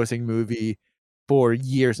grossing movie for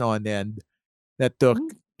years on end. That took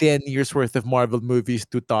 10 years worth of Marvel movies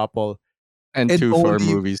to topple. And And 2 4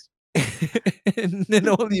 only- movies. And then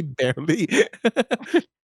only barely.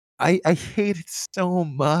 I hate it so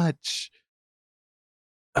much.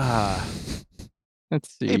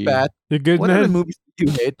 Let's see. Hey Pat, You good, what other man? movies do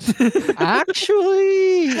you hate?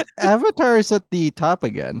 Actually, Avatar is at the top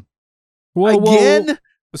again. Whoa, whoa. Again?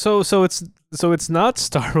 So it's not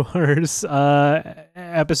Star Wars.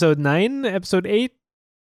 Episode 9, episode 8.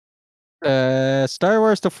 Star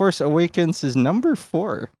Wars: The Force Awakens is number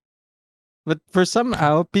 4. But for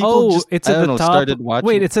somehow people just it's I at don't the know, top. started watching.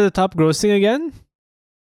 Wait, it's at the top grossing again?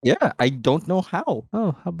 Yeah, I don't know how.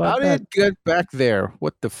 Oh, how How about did that? it get back there?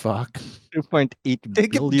 What the fuck? 2.8 Take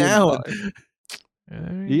it billion. down.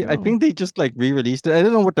 There you I go. think they just like re-released it. I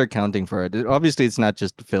don't know what they're counting for it. Obviously, it's not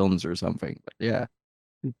just films or something. But yeah,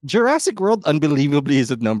 Jurassic World unbelievably is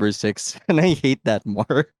at number 6, and I hate that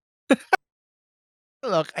more.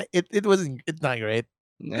 Look, it wasn't. It's not great.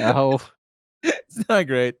 No, It's not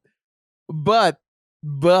great. But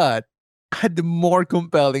had the more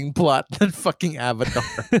compelling plot than fucking Avatar.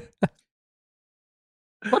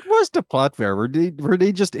 what was the plot there? Were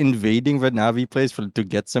they just invading the Navi place to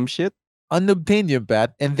get some shit? Unobtainium,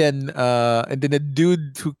 Pat, and then a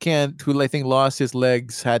dude who I think lost his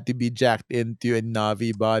legs had to be jacked into a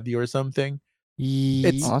Navi body or something.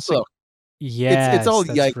 It's Awesome. look, yes, it's all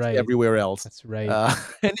that's yikes right. everywhere else. That's right. And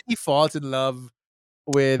then he falls in love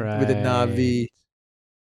with a Navi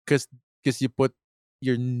because you put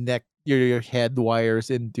your neck your head wires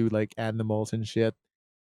into like animals and shit.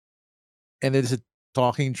 And there's a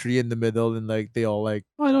talking tree in the middle, and like they all like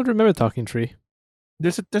Oh, I don't remember Talking Tree.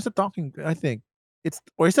 there's a talking. I think it's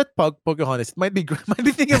or is that Pocahontas? It might be might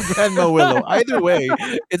be thinking of Grandma Willow. Either way,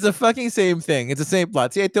 it's a fucking same thing. It's the same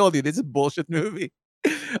plot. See, I told you this is a bullshit movie.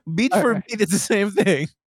 Beat for Alright. beat, it's the same thing.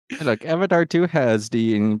 Look, Avatar 2 has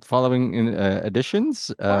the following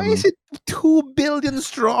additions. Why is it 2 billion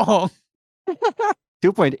strong?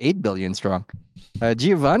 2.8 billion strong.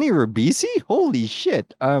 Giovanni Ribisi? Holy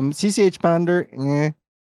shit. CCH Pounder,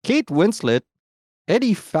 Kate Winslet,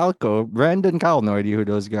 Eddie Falco, Brandon Cowell, no idea who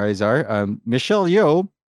those guys are. Michelle Yeoh,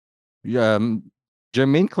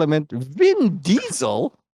 Jermaine Clement, Vin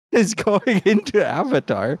Diesel is going into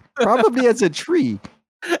Avatar, probably as a tree.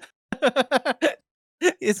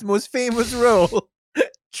 Its most famous role. Is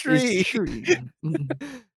Tree.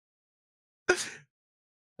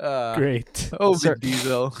 Great. Oh, Sir- Vin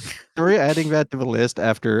Diesel. So we're adding that to the list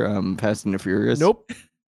after Fast and the Furious. Nope.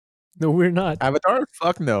 No, we're not. Avatar?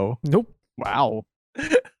 Fuck no. Nope. Wow.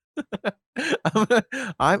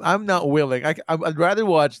 I'm not willing. I'd rather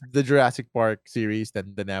watch the Jurassic Park series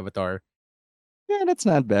than Avatar. Yeah, that's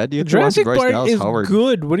not bad. You have to Jurassic watch Bryce Park Dallas is Howard.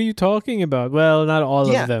 good. What are you talking about? Well, not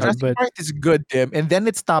all Yeah, of them, Jurassic but Park is good, Tim, and then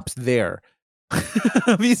it stops there.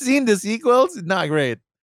 Have you seen the sequels? Not great.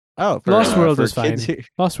 Oh, Lost World for was fine. kids,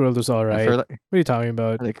 Lost World was all right. for What are you talking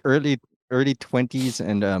about? like early 20s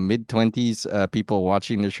and mid 20s people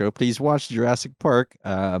watching the show, please watch Jurassic Park.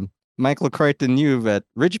 Michael Crichton knew that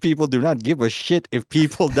rich people do not give a shit if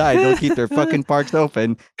people die. They'll keep their fucking parks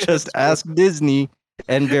open. Just ask Disney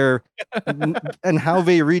and their and how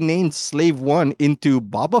they renamed Slave One into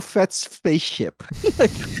Boba Fett's spaceship.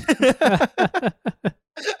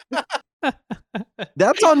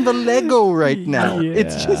 That's on the Lego right now.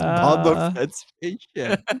 It's just Boba Fett's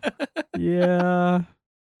spaceship. Yeah.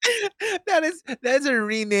 That's a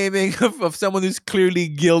renaming of someone who's clearly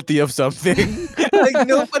guilty of something. Like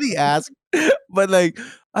nobody asked, but like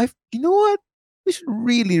you know what? We should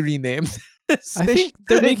really rename this. I think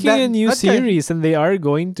they're making a new series, and they are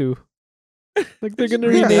going to. Like they're gonna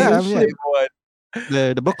rename yeah, the yeah.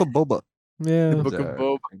 ship. The Book of Boba. Yeah. The Book of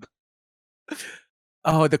Boba.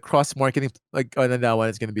 Oh, the cross marketing on that one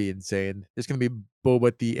is gonna be insane. There's gonna be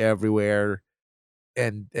Boba tea everywhere,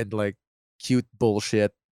 and like cute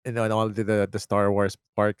bullshit, and on all the Star Wars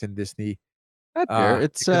parks and Disney. Not fair.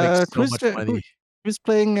 It's so much money. who's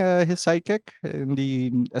playing his sidekick in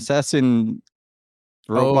the assassin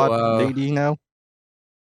robot lady now?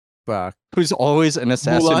 Fuck. Who's always an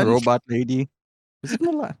assassin Mulan? robot lady? Is it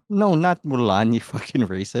Mulan? No, not Mulan. You fucking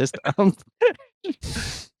racist.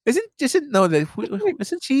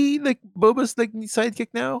 Isn't she like Boba's like sidekick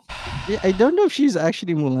now? Yeah, I don't know if she's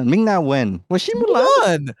actually Mulan. Ming-Na Wen. Was she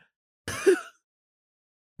Mulan?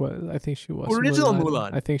 Well, I think she was Original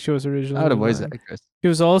Mulan. I think she was original. Oh, the voice Mulan. actress. She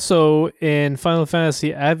was also in Final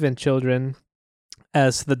Fantasy Advent Children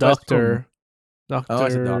as the doctor. As the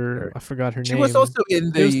doctor. I forgot her She name. was also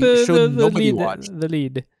in It was the show nobody lead, watched, the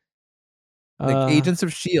lead. like Agents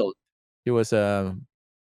of Shield. She was a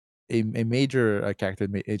major character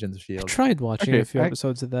in Agents of I Shield. tried watching a few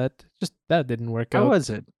episodes of that. Just that didn't work out. How was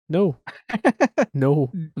it? No.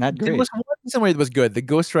 No. Not There great. was one season where it was good. The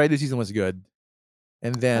Ghost Rider season was good,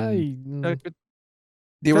 and then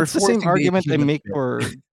they were That's the same forcing argument I humans make to- for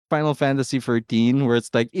Final Fantasy 13, where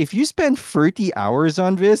it's like, if you spend 30 hours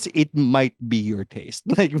on this, it might be your taste.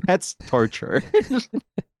 Like, that's torture.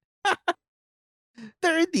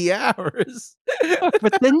 30 hours.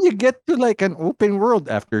 But then you get to like an open world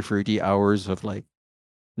after 30 hours of like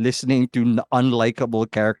listening to unlikable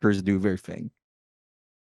characters do their thing.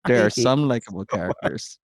 There I are hate some it likable so much.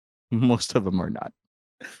 characters. Most of them are not.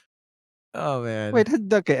 Oh man. Wait,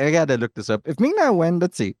 okay, I gotta look this up. If Ming-Na Wen,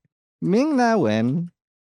 let's see. Ming-Na Wen,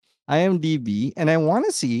 IMDb, and I want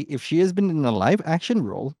to see if she has been in a live action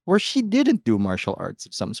role where she didn't do martial arts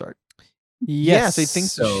of some sort. Yes, I think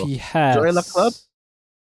so. She has. Joy Luck Club?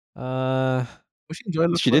 Uh, Was she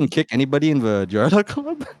enjoying She didn't kick anybody in the Jarla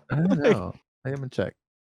Club? I don't know. I haven't checked.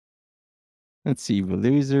 Let's see. The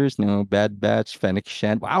Losers, no. Bad Batch, Fennec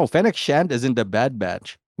Shand. Wow, Fennec Shand is in the Bad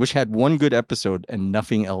Batch, which had one good episode and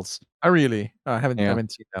nothing else. Oh really? I haven't Yeah.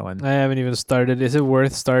 seen that one. I haven't even started. Is it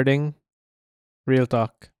worth starting? Real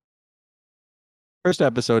talk. First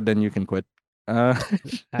episode, then you can quit. Ouch.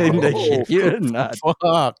 You're not.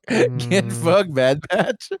 Fuck. Get Mm. fucked, Bad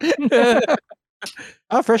Batch.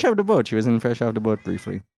 Fresh Off the Boat. She was in Fresh Off the Boat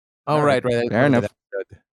briefly. Oh, right. I Fair remember enough. that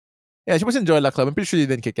episode. Yeah, she was in Joy Luck Club. I'm pretty sure you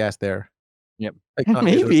didn't kick ass there. Yep. Like, okay,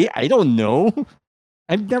 Maybe. I don't know.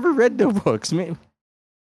 I've never read the books. Wait,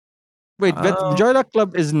 but Oh. Joy Luck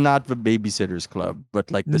Club is not the Babysitter's Club,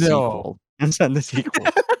 but like the No. sequel. It's not the sequel.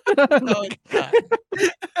 No, it's not.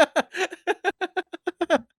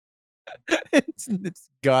 it's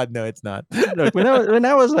God, no, it's not. Look, when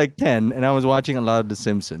I was like 10 and I was watching a lot of The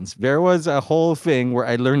Simpsons, there was a whole thing where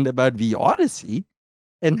I learned about the Odyssey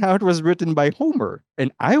and how it was written by Homer.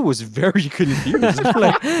 And I was very confused.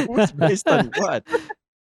 Like, what's based on what?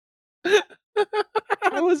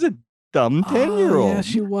 I was a dumb 10-year-old. Oh, yeah,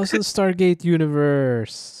 she was in Stargate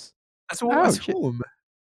Universe. That's what was shit. home.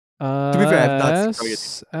 To be fair, I have not seen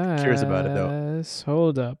As- I'm curious about it, though. as-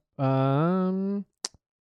 Hold up.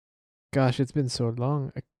 Gosh, it's been so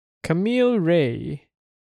long. Camille Ray.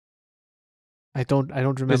 I don't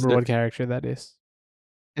remember the- what character that is.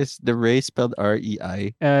 Is the Ray spelled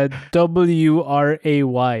R-E-I? WRAY.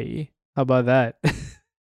 How about that?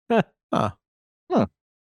 That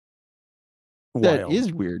Wild.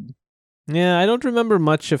 is weird. Yeah, I don't remember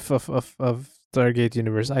much of Stargate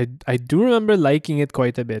Universe. I do remember liking it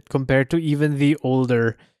quite a bit compared to even the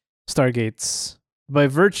older Stargates. By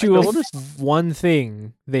virtue Like of the older one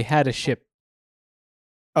thing, they had a ship.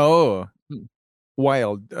 Oh,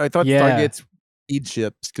 wild. I thought Yeah. Stargates need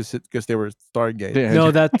ships because they were Stargate. Yeah.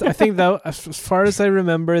 No, that I think that as far as I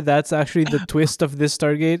remember, that's actually the twist of this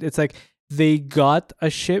Stargate. It's like they got a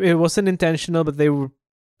ship. It wasn't intentional, but they were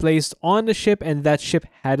placed on the ship, and that ship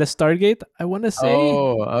had a Stargate. I want to say.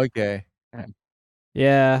 Oh, okay.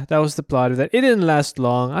 Yeah, that was the plot of that. It didn't last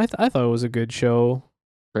long. I thought it was a good show.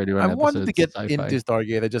 31 I wanted to episodes, get sci-fi. into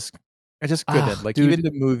Stargate. I just I just couldn't. Ah, Like dude. even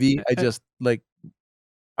the movie, I just like.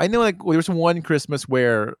 I know like there was one Christmas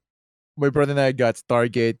where my brother and I got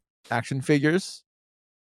Stargate action figures,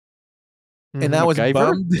 and I Mhm. was MacGyver?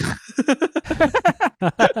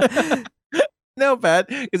 bummed. No, Pat,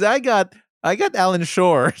 because I got Alan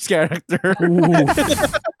Shore's character,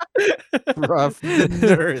 Oof. Rough. the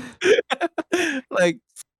nerd. Like,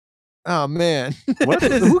 oh man, What?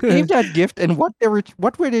 Who gave that gift, and what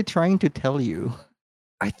were they trying to tell you?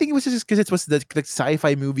 I think it was just because it was the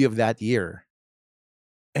sci-fi movie of that year,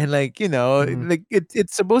 and like you know, Mhm. like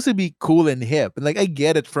it's supposed to be cool and hip, and like I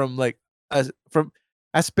get it from like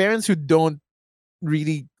as parents who don't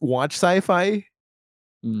really watch sci-fi,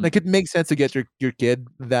 Mm, like it makes sense to get your kid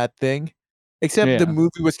that thing, except the yeah.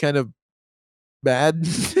 movie was kind of bad.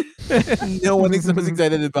 No one was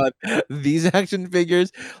excited about these action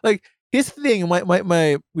figures. Like his thing,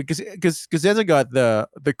 my because Zeza got the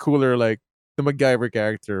cooler like the MacGyver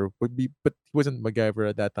character would be, but he wasn't MacGyver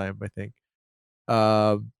at that time. I think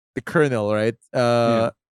the Colonel, right?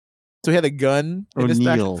 Yeah. So he had a gun in this action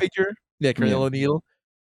O'Neill. figure. Yeah, Yeah. Colonel O'Neill.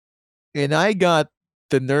 And I got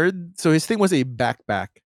the nerd. So his thing was a backpack.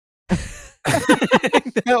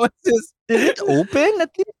 That was just Did it open? At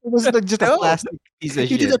least it was like just a no. plastic piece of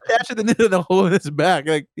He just shit. attached it into the hole in his back.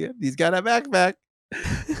 Like, yeah, he's got a backpack.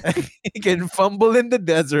 He can fumble in the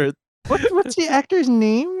desert. What's the actor's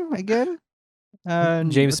name again?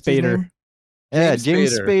 James What's his Spader. name? Yeah, James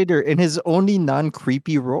James Spader. Spader in his only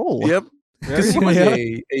non-creepy role. Yep. Very Because he was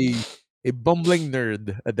funny. a bumbling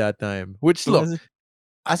nerd at that time. Which He look, was-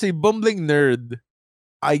 as a bumbling nerd,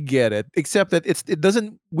 I get it. Except that it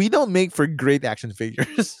doesn't we don't make for great action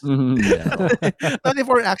figures. No. Not if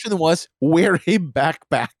our action was wear a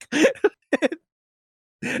backpack.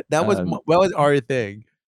 That was Um, that was our thing.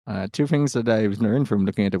 Two things that I've learned from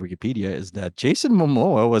looking at the Wikipedia is that Jason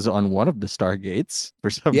Momoa was on one of the Stargates for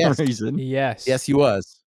some Yes. reason. Yes. Yes, he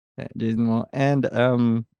was. Jason Momoa. And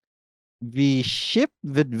the ship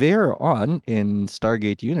that they're on in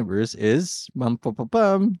Stargate universe is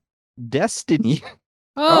Destiny.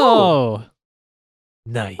 Oh.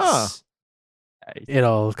 Nice. Huh. It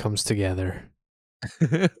all comes together.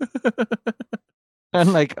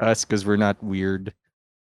 Unlike us, because we're not weird.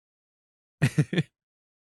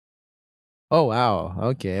 Oh wow.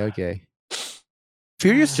 Okay.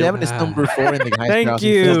 Furious 7 is number 4 in the highest Thank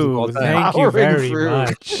grossing films of all you. time. Thank you Powering very through.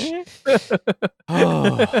 much.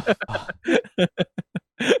 Oh.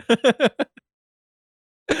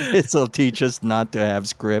 This'll teach us not to have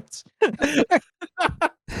scripts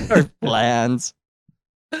or plans.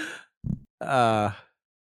 God,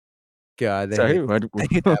 I Sorry, hate, what I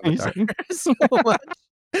hate were you Avatar saying? so much.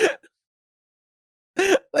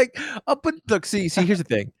 Like up until look, see, here's the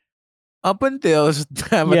thing. Up until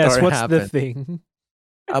Avatar Yes, what's the happened, thing?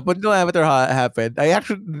 up until Avatar happened, I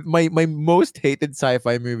actually my most hated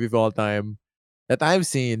sci-fi movie of all time that I've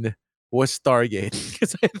seen was Stargate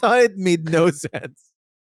because I thought it made no sense.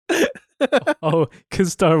 Oh,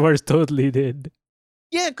 because Star Wars totally did.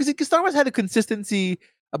 Yeah, because Star Wars had a consistency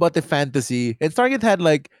about the fantasy, and Stargate had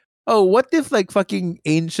like, oh, what if like fucking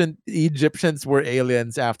ancient Egyptians were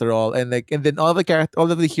aliens after all, and then all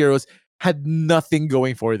all of the heroes had nothing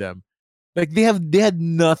going for them. Like they had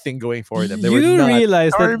nothing going for them. They were You not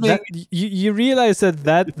realize charming. that you realize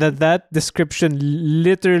that description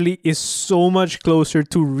literally is so much closer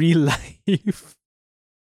to real life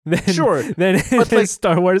than Sure, than but, like,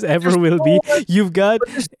 Star Wars ever there's will be. no one- You've got but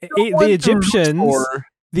there's no the one to root Egyptians. for.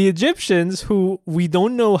 The Egyptians, who we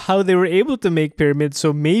don't know how they were able to make pyramids,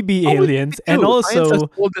 so maybe Oh, aliens, they and do. Science has also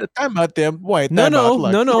told the time out them. Why? No, Time no, out,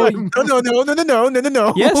 look. no,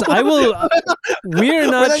 No. yes, I will. We're We're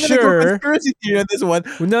not not gonna go sure. conspiracy theory on this one.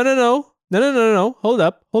 No. Hold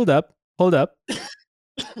up.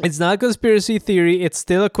 It's not conspiracy theory. It's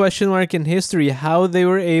still a question mark in history how they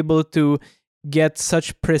were able to get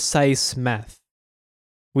such precise math.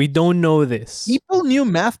 We don't know this. People knew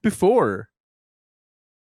math before.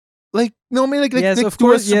 Like no, I mean like Yes, like of to a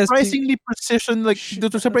course, yes, surprisingly precision, like Sh- to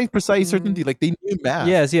a surprisingly precise mm. certainty. Like they knew math.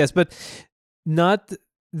 Yes, but not.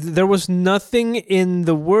 There was nothing in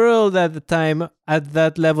the world at the time at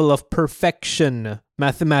that level of perfection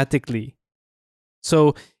mathematically.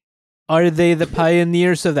 So, are they the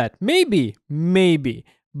pioneers of that? Maybe.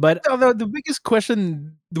 But Although the biggest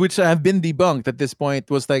question, which have been debunked at this point,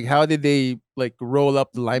 was like, how did they like roll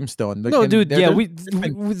up the limestone? Like, no, and dude. there- Yeah,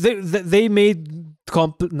 there's they made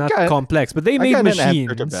not Got- complex, but they I made got an answer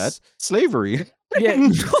machines. to that. Slavery. Yeah,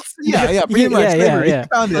 yeah, pretty much. Yeah. Slavery.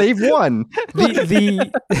 Found it. Slave one.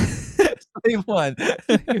 the Slave one.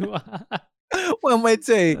 One might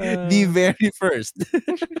say the Uh. very first.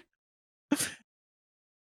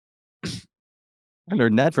 I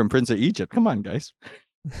learned that from Prince of Egypt. Come on, guys.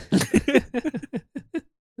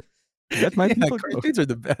 That's my Yeah, people. Go. cartoons are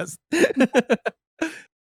the best.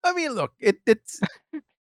 I mean, look, it's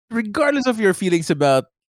regardless of your feelings about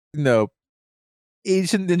you know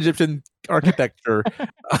ancient Egyptian architecture.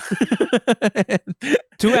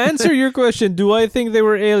 To answer your question, do I think they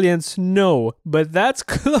were aliens? No, but that's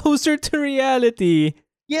closer to reality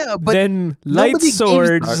yeah, but than light nobody gave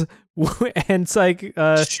swords and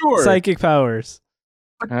sure, psychic powers.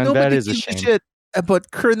 but And that nobody is a gives a shame. shit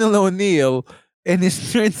about Colonel O'Neill and his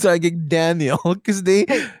third psychic Daniel because they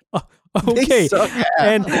Okay, suck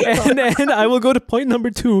ass. and I will go to point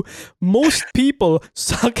number 2. Most people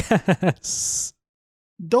suck ass.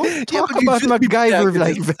 Don't Yeah, talk but you about shouldn't be MacGyver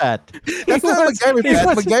protected. like that. That's not was- MacGyver. it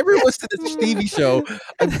Pat. was- MacGyver was to the TV show.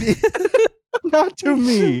 Not to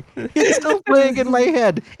me. It's still playing in my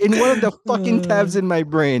head in one of the fucking tabs in my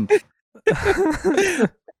brain.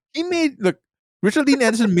 He made look. Richard Dean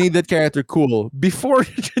Anderson made that character cool. Before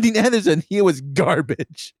Richard Dean Anderson, he was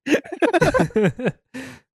garbage.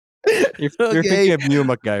 If you're Okay. thinking of new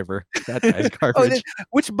MacGyver, that guy's Oh, garbage.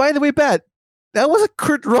 which, by the way, Pat, that was a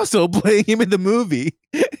Kurt Russell playing him in the movie.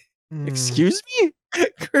 Excuse me?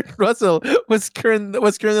 Kurt Russell was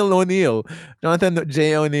Colonel O'Neill, Jonathan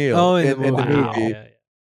J. O'Neill Oh, in the movie. movie Yeah.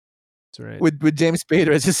 That's right. with James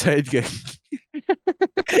Spader as his sidekick.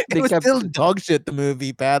 It They was kept- still dog shit. The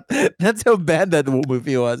movie, Pat. That's how bad that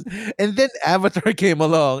movie was. And then Avatar came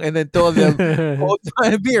along and then told them, "Hold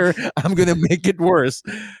my beer. I'm gonna make it worse."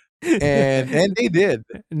 And they did.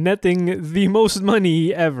 Netting the most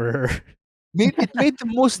money ever. It made the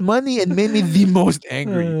most money and made me the most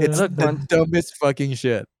angry. It's Look, the man. dumbest fucking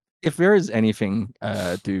shit. If there is anything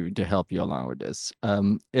to help you along with this,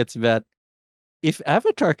 it's that if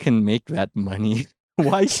Avatar can make that money,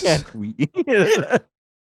 why can't we?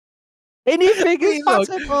 Anything is Hey, look,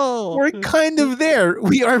 possible. We're kind of there.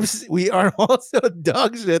 We are also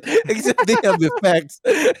dog shit, except they have effects,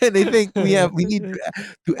 and they think we need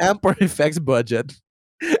to amp our effects budget.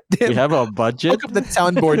 We have a budget Look up the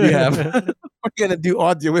soundboard you have. We're gonna do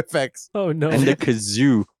audio effects. Oh no. and the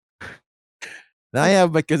kazoo. Now I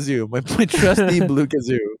have my kazoo, my trusty blue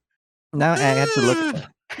kazoo. Now I had to look.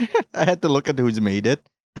 I had to look at who's made it,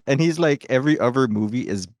 and he's like every other movie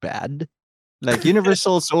is bad. Like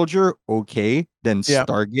Universal Soldier, okay. Then Yeah.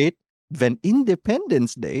 Stargate, then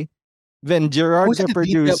Independence Day, then Gerard Was it the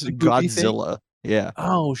produced DW movie thing? Godzilla. Yeah.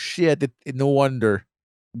 Oh shit! No wonder.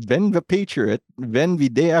 Then The Patriot, then The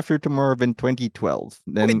Day After Tomorrow, then 2012.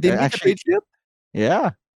 Then Wait, they made actually, the Patriot?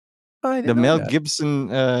 yeah, Oh, I the didn't know Mel that. Gibson.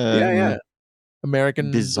 Yeah.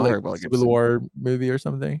 American Bizarre like, Mel Civil Gibson. War movie or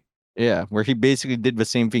something. Yeah, where he basically did the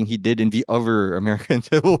same thing he did in the other American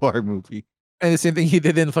Civil War movie. And the same thing he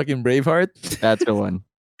did in fucking Braveheart. That's the one.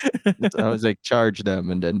 I was like, charge them,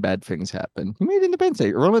 and then bad things happen. He made Independence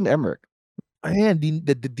Day. Roland Emmerich. And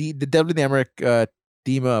the Devlin Emmerich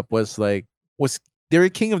team up was they were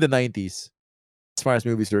king of the 90s as far as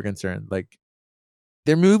movies were concerned. Like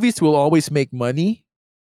their movies will always make money,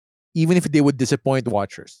 even if they would disappoint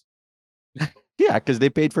watchers. Yeah, because they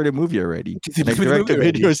paid for the movie already. They Like paid for the direct to movie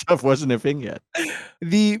already. video stuff wasn't a thing yet.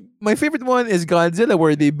 My favorite one is Godzilla,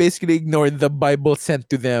 where they basically ignored the Bible sent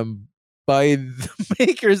to them by the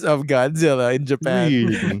makers of Godzilla in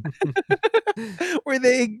Japan.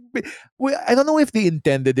 Really? Where I don't know if they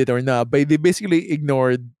intended it or not, but they basically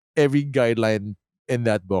ignored every guideline in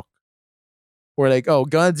that book. Where like, oh,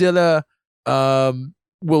 Godzilla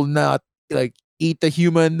will not like eat a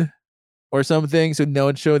human or something, so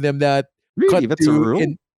don't show them that. Really? That's a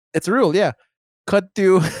rule? It's a rule, yeah. Cut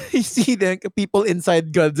to you see the people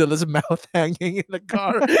inside Godzilla's mouth hanging in the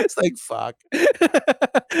car. It's like fuck.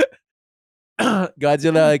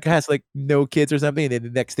 Godzilla like has like no kids or something, and then the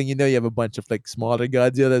next thing you know, you have a bunch of like smaller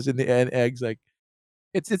Godzillas in the eggs. Like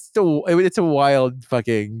it's a wild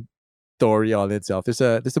fucking story all in itself. There's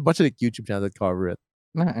a bunch of like YouTube channels that cover it.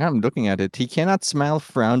 I'm looking at it. He cannot smile,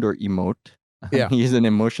 frown, or emote. Yeah. He's an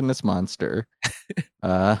emotionless monster.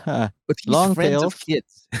 But he's Long friends tails. of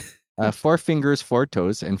kids. 4 fingers, 4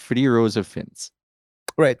 toes, and 3 rows of fins.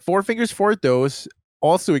 Right. 4 fingers, 4 toes.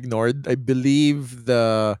 Also ignored. I believe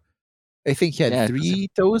I think he had Yeah, 3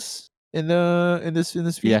 toes in this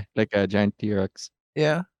feat. Yeah, like a giant T-Rex.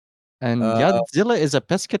 Yeah. And Uh, Godzilla is a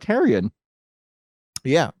pescatarian.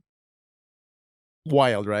 Yeah.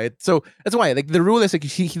 Wild, right? So that's why, like, the rule is like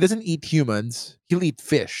he doesn't eat humans; he'll eat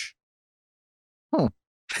fish. Huh.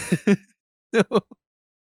 So,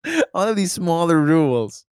 all of these smaller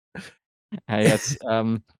rules. Yes.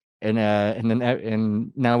 And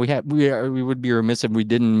now we would be remiss if we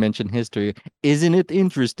didn't mention history. Isn't it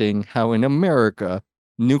interesting how in America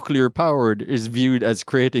nuclear powered is viewed as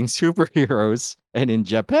creating superheroes, and in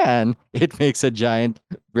Japan, it makes a giant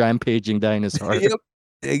rampaging dinosaur. Yep.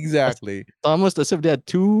 Exactly. It's almost as if they had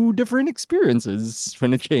two different experiences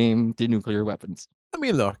when it came to nuclear weapons. I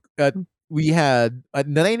mean, look, we had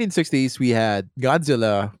in the 1960s, we had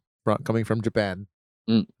Godzilla coming from Japan,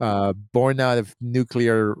 Mm. born out of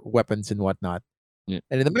nuclear weapons and whatnot. Yeah.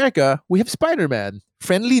 And in America, we have Spider Man,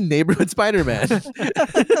 friendly neighborhood Spider Man.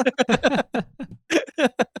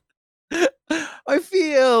 I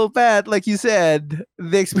feel bad, like you said,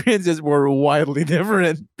 the experiences were wildly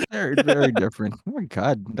different. Very, very different. Oh my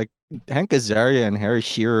god! Like Hank Azaria and Harry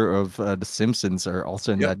Shearer of The Simpsons are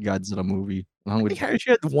also in Yep. that Godzilla movie. Along I with, think Harry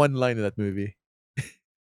Shearer had one line in that movie.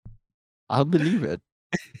 I'll believe it.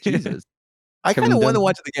 Jesus. I kind Kevin of want to Dunn.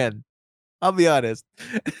 watch it again. I'll be honest.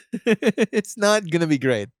 It's not gonna be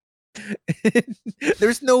great.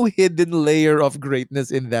 There's no hidden layer of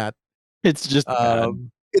greatness in that. It's just bad.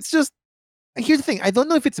 It's just here's the thing. I don't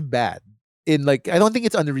know if it's bad. I don't think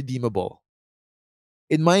it's unredeemable.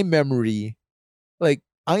 In my memory, like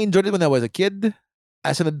I enjoyed it when I was a kid.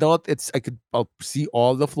 As an adult, I'll see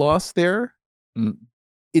all the flaws there. Mm.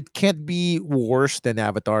 It can't be worse than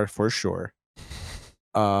Avatar for sure.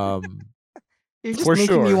 You're just for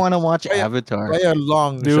making me sure. want to watch By a- Avatar. By a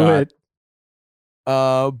long Do shot. it.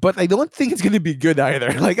 But I don't think it's gonna be good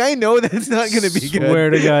either. Like I know that it's not gonna be good. Swear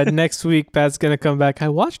to God, next week Pat's gonna come back. I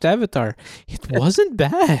watched Avatar. It wasn't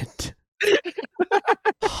bad.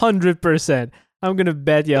 100%. I'm gonna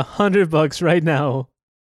bet you $100 right now.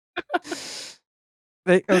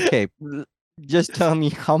 Like, okay, just tell me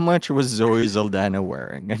how much was Zoe Saldana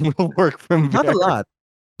wearing, and we'll work from Not there. a lot,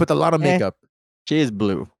 but a lot of Eh. makeup. She is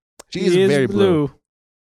blue. She is very blue.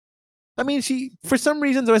 I mean, she for some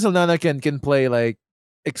reason Zoe Saldana can play like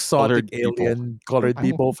exotic Colored people. alien colored Oh.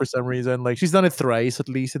 people for some reason. Like she's done it thrice at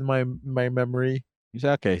least in my memory.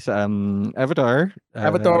 Okay, so Avatar,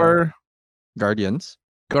 Avatar, Guardians.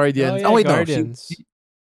 Guardians. Oh, yeah, wait, Guardians. no,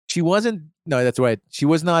 she wasn't. No, that's right. She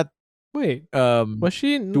was not. Wait, She was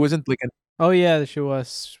she? wasn't like an Oh yeah, she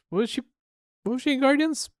was. Was she? What was she in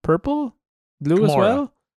Guardians? Purple, blue as Gamora.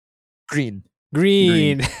 well. green.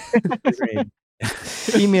 Green. Green.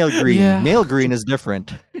 Female green. Yeah. Male green is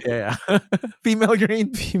different. Yeah, female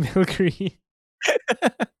green, Female green.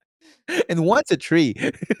 and one's a tree.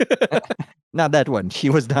 Not that one. She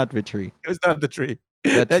was not the tree. It was not the tree.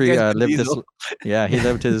 That That tree guy's Vin lived his. Diesel. Yeah, he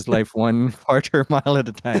lived his life one quarter mile at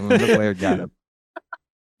a time. And look where it got him.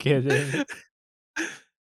 Kidding.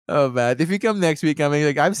 Oh man! If you come next week, I mean,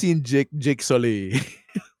 like I've seen Jake Sully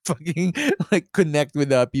fucking like connect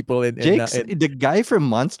with people in Jake's the guy from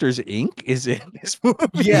Monsters Inc. is in this movie.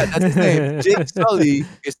 yeah, that's his name. Jake Sully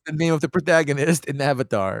is the name of the protagonist in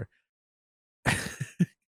Avatar,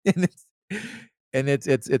 and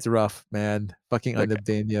it's rough, man. Fucking Look,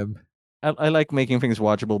 unobtainium. I like making things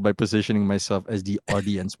watchable by positioning myself as the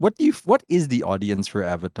audience. What is the audience for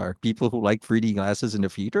Avatar? People who like 3D glasses in the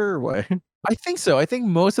theater, or what? I think so. I think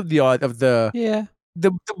most of the Yeah.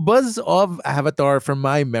 the buzz of Avatar, from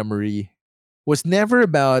my memory, was never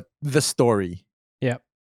about the story. Yeah.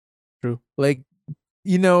 True. Like,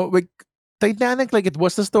 like Titanic, like it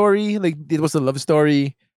was the story, like it was a love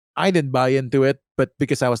story. I didn't buy into it, but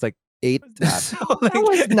because I was like 8, so, like, That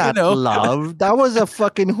was not love. That was a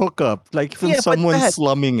fucking hookup, like from Yeah, but someone that-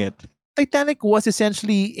 slumming it. Titanic was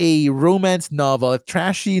essentially a romance novel, a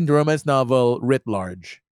trashy romance novel writ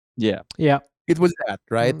large. Yeah. Yeah. It was that,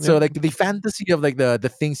 right? Mm, So yeah. like the fantasy of like the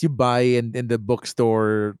things you buy in the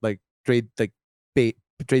bookstore, like trade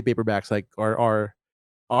paperbacks, like are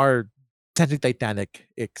essentially Titanic,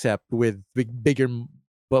 except with bigger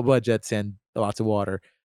budgets and lots of water.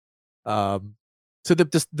 So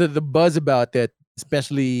the buzz about it,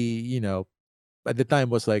 especially at the time,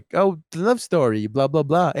 was like, oh, the love story, blah blah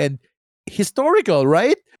blah, and historical,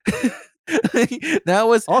 right? that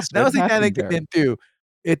was Also, it Titanic happened there. then too.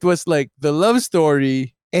 It was like the love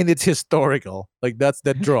story and it's historical. Like that's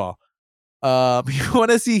the draw. You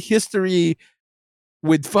want to see history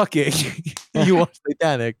with fucking, you watch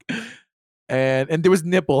Titanic. And there was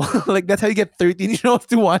nipple. Like that's how you get 13-year-olds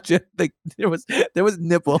to watch it. Like there was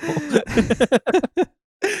nipple.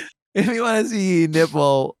 If you want to see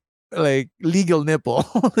nipple, like legal nipple,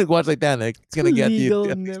 like watch Titanic. It's gonna get you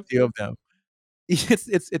Legal at least 2 of them.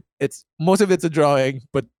 It's most of it's a drawing,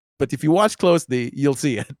 but if you watch closely, you'll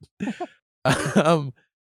see it.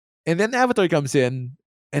 And then Avatar comes in,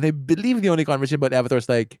 and I believe the only conversation about Avatar is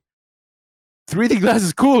like, 3D glass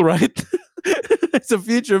is cool, right? It's the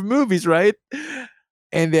future of movies, right?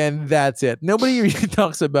 And then that's it. Nobody really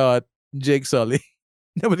talks about Jake Sully.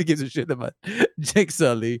 Nobody gives a shit about Jake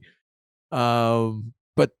Sully.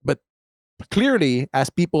 But clearly, as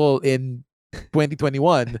people in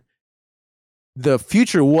 2021, the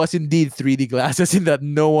future was indeed 3D glasses in that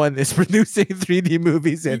no one is producing 3D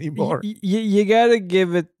movies anymore. You gotta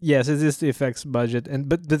give it. Yes, it is the effects budget,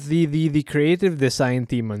 but the creative design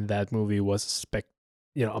team on that movie was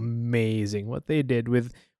amazing. What they did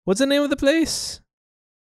with what's the name of the place?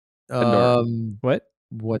 Pandora. What?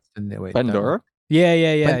 What's the name? Wait, Pandora.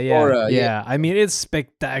 Yeah. Pandora, yeah. I mean, it's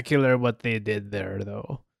spectacular what they did there,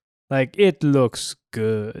 though. Like, it looks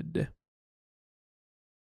good.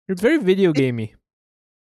 It's very video gamey.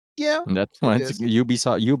 Yeah. And that's why it's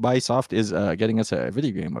Ubisoft is getting us a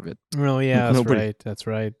video game of it. Oh, yeah, that's Nobody- right. That's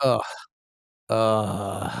right.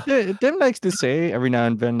 Tim likes to say every now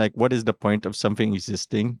and then, like, what is the point of something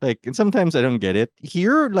existing? Like, and sometimes I don't get it.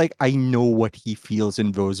 Here, like, I know what he feels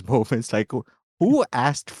in those moments. Like, who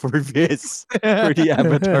asked for this for the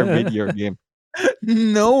Avatar video game?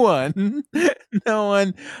 No one.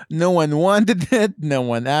 No one wanted it. No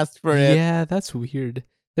one asked for it. Yeah, that's weird.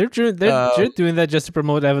 They're doing that just to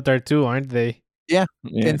promote Avatar 2, aren't they? Yeah.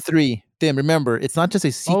 And 3. Tim, remember, it's not just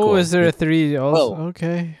a sequel. Oh, is there a 3 also? Well,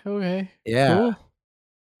 Okay. Yeah. Cool.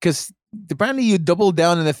 Because apparently you doubled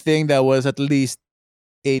down on a thing that was at least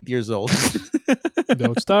 8 years old.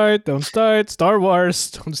 Don't start. Star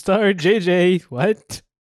Wars. Don't start. JJ. What?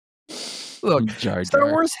 Look, Jar Star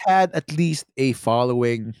Jar. Wars had at least a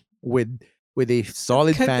following with a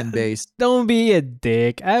solid fan base. Don't be a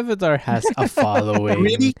dick. Avatar has a following.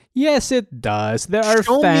 Really? Yes, it does. There are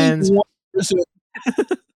Show me fans. one person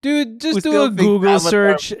Dude, just who do still a thinks Google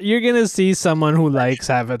Avatar- search. You're gonna see someone who likes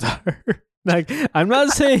Avatar. Like, I'm not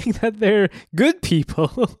saying that they're good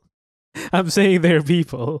people. I'm saying they're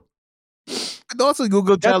people. And also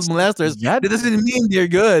Google child molesters. that- That doesn't mean they're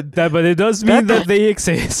good. But it does mean that they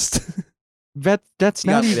exist. That's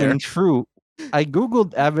You not got me even there. true. I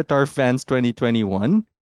googled Avatar fans 2021,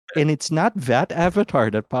 and it's not that Avatar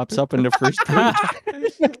that pops up in the first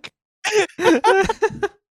page.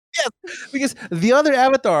 Because the other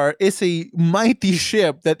Avatar is a mighty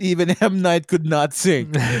ship that even M. Night could not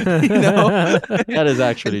sing. That is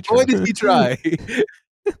actually true. Boy, did he try.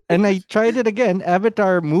 And I tried it again.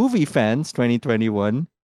 Avatar movie fans 2021.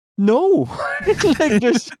 No. Like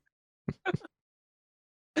there's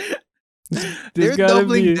They're gotta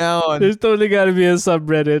doubling be- down. There's totally gotta be a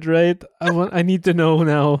subreddit, right? I need to know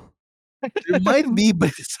now. There might be,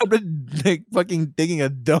 but someone like fucking taking a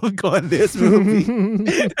dunk on this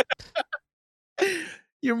movie.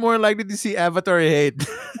 You're more likely to see Avatar hate.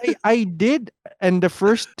 I did, and the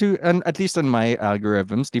first two, and at least on my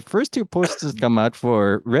algorithms, the first two posts that come out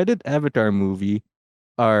for Reddit Avatar movie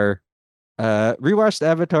are rewatched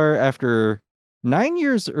Avatar after 9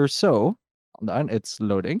 years or so. Hold on, it's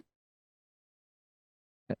loading.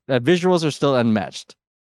 Visuals are still unmatched.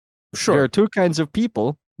 There are two kinds of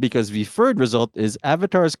people because the third result is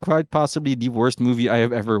Avatar is quite possibly the worst movie I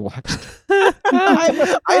have ever watched.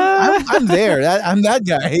 I'm there. I'm that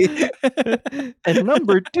guy. And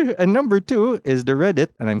number two is the Reddit,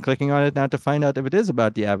 and I'm clicking on it now to find out if it is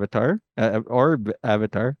about the Avatar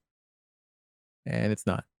Avatar. And it's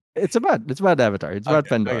not. It's about Avatar. It's about Okay,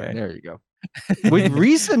 Pandora. okay. There you go. With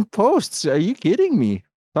recent posts, are you kidding me?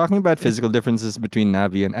 Talking about physical differences between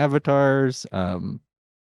Navi and avatars.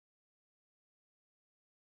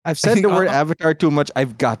 I've said think the word I'll- avatar too much.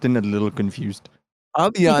 I've gotten a little confused.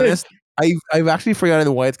 I'll be honest. I've actually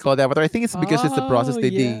forgotten why it's called Avatar. I think it's because it's the process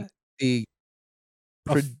they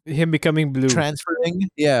Of him becoming blue. transferring.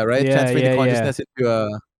 Yeah, right. Yeah, Transferring yeah, the yeah. consciousness into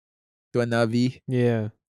a Navi. Yeah.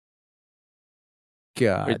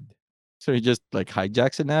 God. So he just like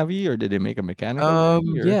hijacks a Navi, or did they make a mechanical? Um,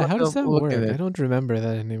 Navi, or- Yeah, What how does the- that look work? at I it. don't remember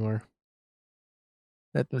that anymore.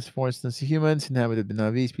 That was for instance humans inhabited the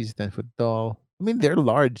Navi species 10 foot tall. I mean, they're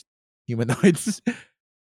large humanoids.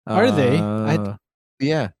 Are they?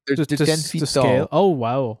 Yeah, they're, To, they're to 10 s- feet to tall. scale. Oh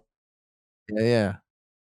wow. Yeah.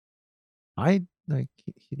 I like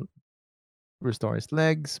he restores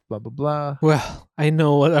legs. Blah blah blah. Well, I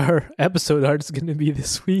know what our episode art is gonna be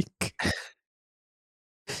this week.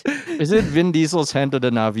 Is it Vin Diesel's hand to the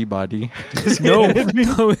Navi body? No,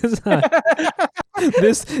 no, it's not.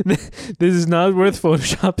 This is not worth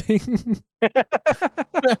photoshopping.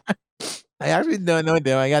 I actually don't know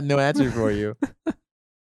them. I got no answer for you.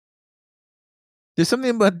 There's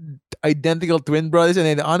something about identical twin brothers,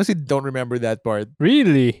 and I honestly don't remember that part.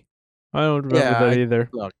 Really? I don't remember Yeah, that either.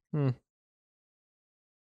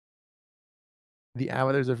 The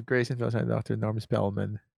Avatars of Grace and Philosophy, Dr. Norm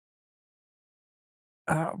Spellman.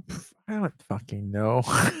 I don't fucking know.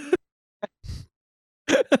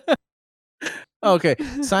 Okay,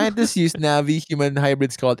 scientists use Navi human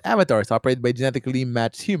hybrids called avatars, operated by genetically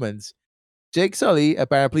matched humans. Jake Sully, a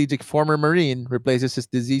paraplegic former Marine, replaces his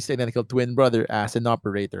deceased identical twin brother as an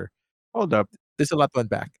operator. Hold up. There's a lot to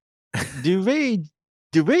unpack. Do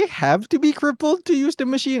they have to be crippled to use the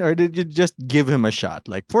machine, or did you just give him a shot?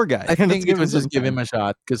 Like, poor guy. I let's think it was some just give him time. a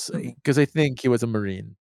shot because I think he was a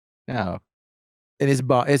Marine. Oh, And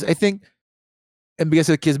I think, and because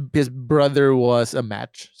his brother was a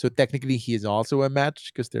match, so technically he is also a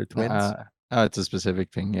match because they're twins. It's a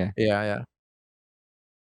specific thing. Yeah. Yeah.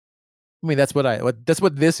 I mean, that's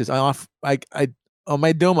what this is. I on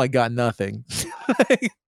my dome I got nothing.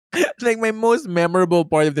 like my most memorable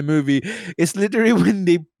part of the movie is literally when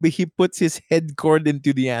he puts his head cord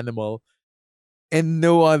into the animal, and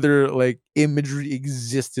no other like imagery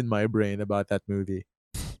exists in my brain about that movie.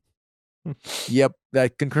 Yep, I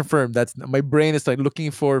can confirm. That's my brain is like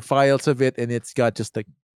looking for files of it, and it's got just like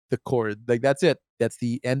the cord. Like that's it. That's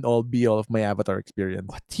the end all be all of my Avatar experience.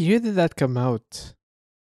 What year did that come out?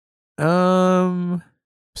 Um,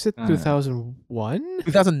 Was it 2001?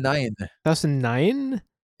 2009. 2009?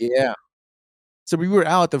 Yeah. So we were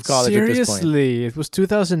out of college at this point. Seriously, it was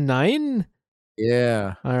 2009?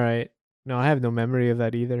 Yeah. All right. No, I have no memory of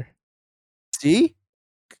that either. See?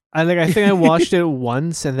 I think I watched it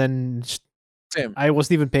once and then Same. I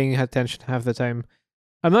wasn't even paying attention half the time.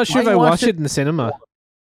 I'm not sure I if I watched watched it in the cinema.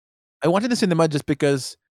 I watched it in the cinema just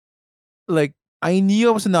because, like, I knew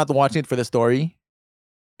I was not watching it for the story,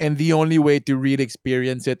 and the only way to really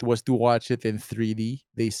experience it was to watch it in 3D.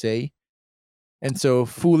 They say, and so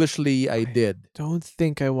foolishly I did Don't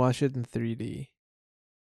think I watched it in 3D.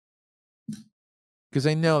 because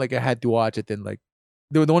I know like I had to watch it in like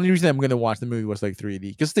the only reason I'm gonna watch the movie was like 3D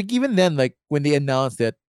because like even then like when they announced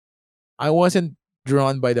it, I wasn't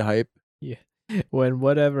drawn by the hype. When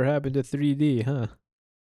whatever happened to 3D, huh?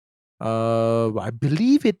 I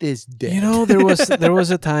believe it is dead. You know, there was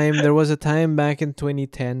a time back in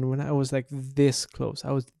 2010 when I was like this close.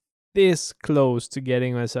 I was this close to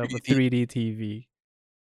getting myself a 3D TV.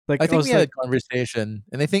 Like I think was we had like, a conversation,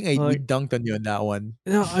 and I think we like- dunked on you on that one.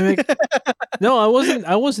 no, I mean, no, I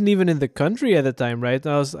wasn't even in the country at the time, right?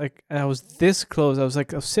 I was this close. I was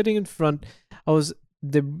sitting in front. I was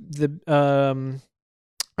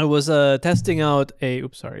I was testing out I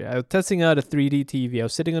was testing out a 3D TV. I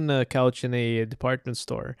was sitting on a couch in a department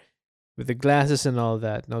store with the glasses and all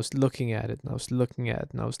that, and I was looking at it, and I was looking at it,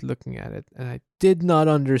 and I was looking at it, and I did not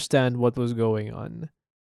understand what was going on.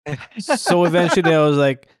 So eventually I was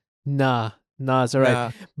like, nah, it's all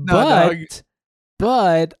right. Nah,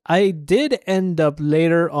 But I did end up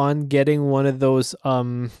later on getting one of those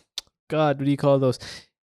God, what do you call those?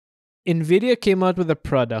 Nvidia came out with a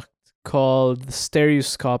product called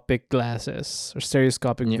stereoscopic glasses or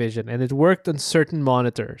stereoscopic vision, and it worked on certain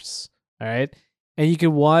monitors. All right, and you could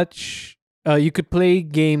watch. You could play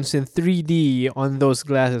games in 3D on those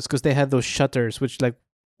glasses because they had those shutters which like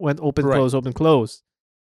went open, close, open, close.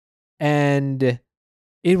 And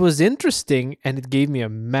it was interesting, and it gave me a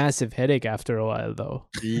massive headache after a while, though.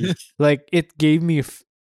 Like it gave me,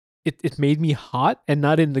 it made me hot, and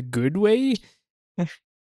not in the good way.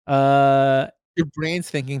 Your brain's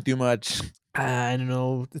thinking too much. I don't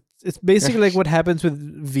know. It's basically like what happens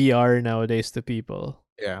with VR nowadays to people.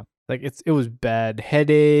 Yeah, like it was bad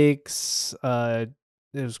headaches. It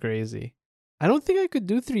was crazy. I don't think I could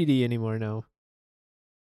do 3D anymore now.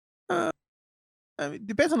 I mean,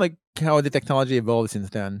 depends on like how the technology evolved since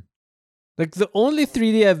then. Like the only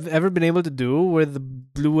 3D I've ever been able to do were the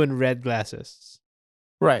blue and red glasses.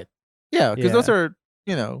 Right. Yeah, because those are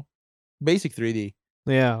basic 3D.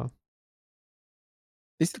 Yeah.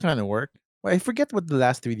 They still kind of work. Well, I forget what the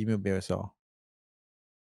last 3D movie I saw.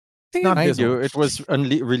 I do. It was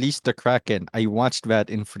released the Kraken. I watched that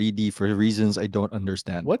in 3D for reasons I don't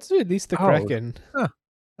understand. What's released the Kraken?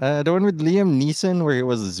 The one with Liam Neeson where he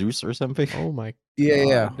was Zeus or something. Oh my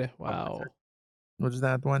Yeah. God. Wow. What was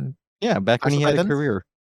that one? Yeah, back when Clash he of had a Titans? career.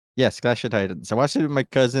 Yes, Clash of Titans. I watched it with my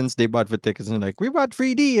cousins. They bought the tickets and they're like, we bought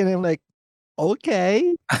 3D. And I'm like,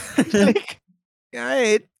 okay. All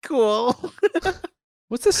right, cool.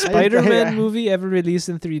 What's the Spider-Man movie ever released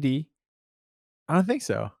in 3D? I don't think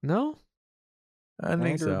so. No? I don't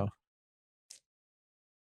think so.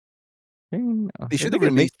 They They should have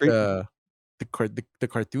released the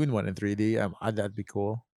cartoon one in 3D. That'd be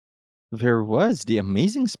cool. There was the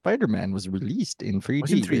Amazing Spider-Man was released in 3D.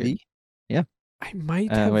 Was it 3D? Yeah. I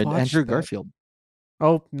might have with watched Andrew that. Garfield.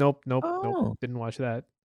 Oh, nope. Oh. Didn't watch that.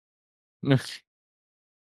 That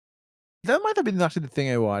might have been actually the thing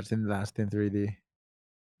I watched in the last in 3D.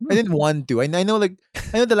 I didn't want to. I know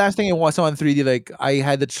the last thing I saw in 3D, like I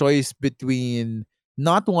had the choice between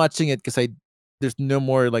not watching it because there's no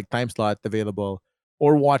more like time slot available,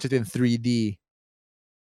 or watch it in 3D.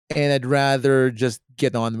 and I'd rather just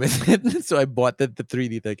get on with it. So I bought the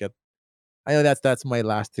 3D ticket. I know that's my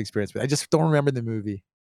last experience, but I just don't remember the movie.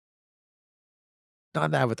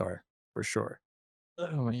 Not Avatar, for sure.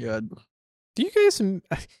 Oh my god. Do you guys?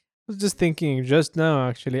 I was just thinking just now.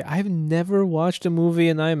 Actually, I've never watched a movie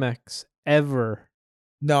in IMAX ever.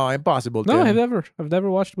 No, impossible. No, Tim. I've never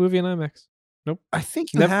watched a movie in IMAX. I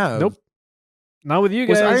think you Never. have. Nope. Not with you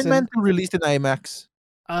Was guys. Iron Man 2 released in IMAX?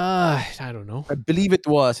 I don't know. I believe it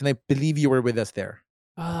was, and I believe you were with us there.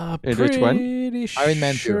 And which one? Pretty Iron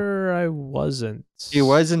Man 2. sure I wasn't. He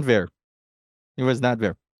wasn't there. He was not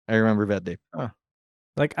there. I remember that day.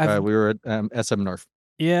 Like I've We were at SM North.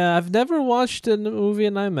 Yeah, I've never watched a movie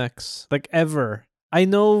in IMAX, like ever. I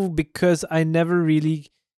know because I never really.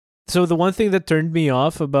 So the one thing that turned me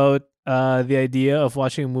off about the idea of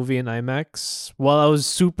watching a movie in IMAX, while I was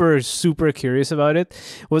super, super curious about it,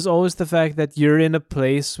 was always the fact that you're in a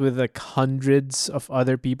place with like hundreds of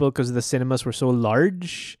other people because the cinemas were so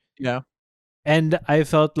large. Yeah. And I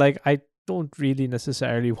felt like I don't really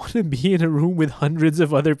necessarily want to be in a room with hundreds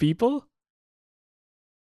of other people,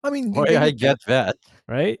 I mean, Boy, I get that.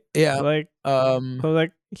 right? Yeah. Like, Um. I'm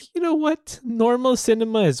like, you know what? Normal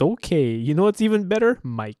cinema is okay. You know what's even better?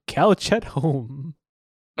 My couch at home.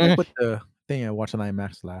 I put the thing I watched on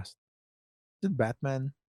IMAX last. Is it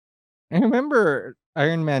Batman? I remember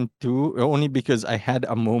Iron Man 2 only because I had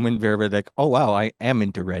a moment where we're like, oh wow, I am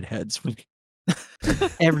into redheads.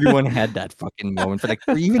 Everyone had that fucking moment for like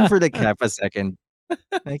even for like half a second.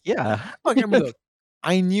 Like, yeah. Okay, but look,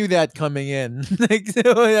 I knew that coming in. Like, so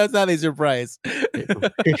that's not a surprise.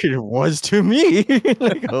 It was to me.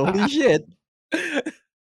 Like, holy shit.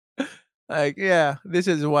 Like, yeah, this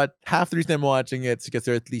is what half the reason I'm watching it's because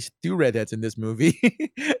there are at least 2 redheads in this movie,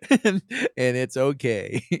 and it's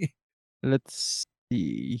okay. Let's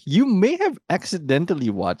see. You may have accidentally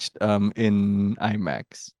watched in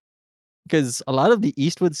IMAX. Because a lot of the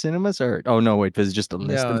Eastwood cinemas are oh no, wait, there's just a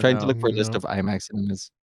list. I'm No, trying to look for a list no. of IMAX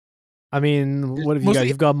cinemas. I mean, There's what have you got? mostly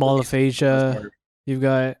You've got Mall of cinemas Asia. are- You've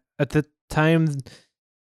got, at the time,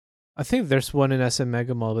 I think there's one in SM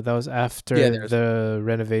Mega Mall, but that was after there's- the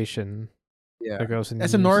renovation. Yeah. Like I was in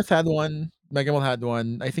SM news. North had one. Mega Mall had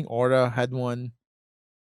one. I think Aura had one,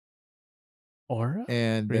 Aura?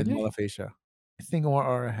 and then Really? Mall of Asia. I think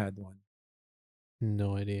Aura had one.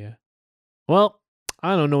 No idea. Well,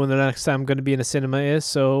 I don't know when the next time I'm going to be in a cinema is,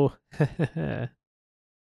 so.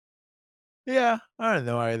 Yeah, I don't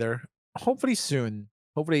know either. Hopefully soon.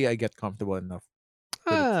 Hopefully I get comfortable enough.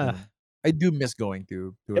 with it Ah, soon. I do miss going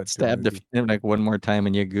to Get to a stabbed movie. like one more time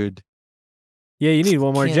and you're good. yeah, you need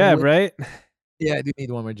one more Can't jab, wait. right? Yeah, I do need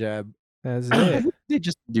one more jab. That's Why it. would they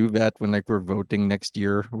just do that when like we're voting next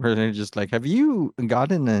year, where they're just like, "Have you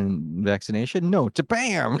gotten a vaccination?" No, to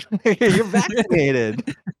bam, you're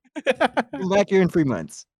vaccinated. Come back here in 3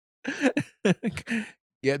 months.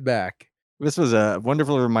 Get back. This was a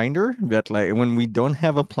wonderful reminder that like when we don't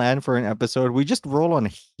have a plan for an episode, we just roll on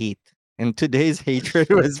hate. And today's hatred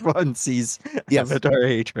was Fonzie's Yes. Avatar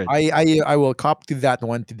hatred. I will cop to that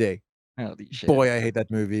one today. Holy shit. Boy, I hate that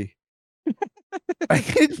movie. I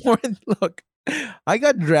hate more. Look, I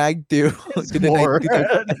got dragged to More.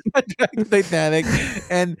 to Titanic,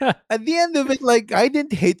 and at the end of it, like I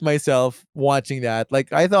didn't hate myself watching that.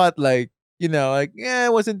 Like I thought, like I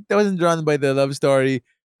wasn't drawn by the love story.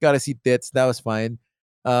 Got to see tits. That was fine.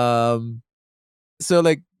 So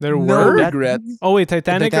like There no were? regrets. Oh, wait,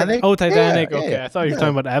 Titanic? Titanic? Oh, Titanic. Yeah, Okay, yeah, I thought you were yeah.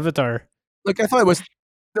 talking about Avatar. Like I thought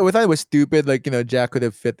it was stupid. Like Jack could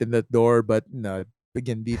have fit in that door, but no.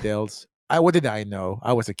 Again, details. What did I know?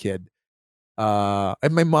 I was a kid. And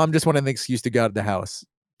my mom just wanted an excuse to get out of the house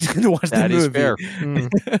to watch That the is movie. fair.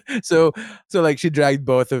 Mm. so like she dragged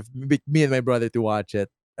both of me and my brother to watch it.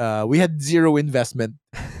 We had zero investment.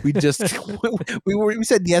 We just we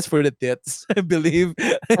said yes for the tits. I believe.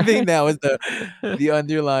 I think that was the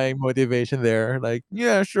underlying motivation there. Like,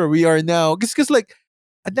 yeah, sure, we are now because like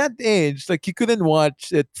at that age, like you couldn't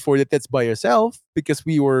watch it for the tits by yourself because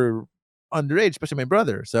we were underage, especially my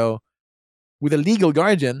brother. So with a legal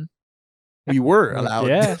guardian, we were allowed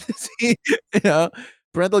Yeah. to see,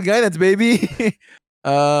 parental guidance, baby.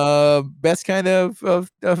 Best kind of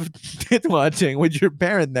tit watching with your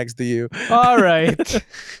parent next to you. All right.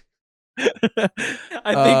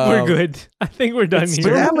 I think we're good. I think we're done But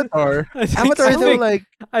here. Avatar, I think, Avatar, I though, think, like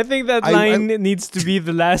I think that I- line needs to be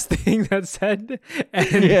the last thing that's said,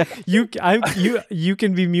 and Yeah. you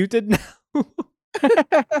can be muted now.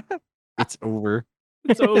 It's over.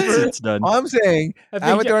 It's over. It's done. all I'm saying, I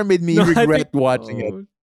think- Avatar made me No, I regret think- watching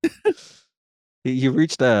it. oh, You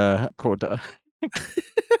reached a quota.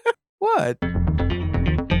 What?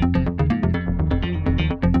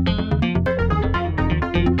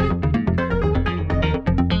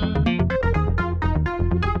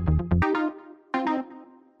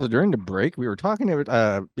 So during the break, we were talking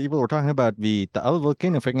about people were talking about the Taal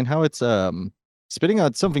volcano thing and how it's spitting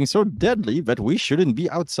out something so deadly that we shouldn't be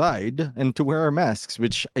outside and to wear our masks,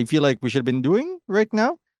 which I feel like we should have been doing right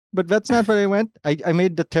now. But that's not what I went. I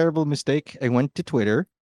made the terrible mistake. I went to Twitter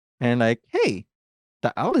and like, hey,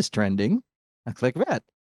 Taal is trending. I click that.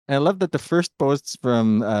 And I love that the first posts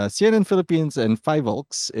from CNN Philippines and Five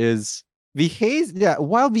Oaks is the haze. Yeah,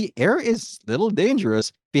 while the air is little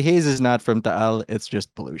dangerous, the haze is not from Taal. It's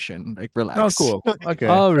just pollution. Like, Oh, relax. cool. Okay.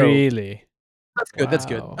 Oh, so really? that's good. That's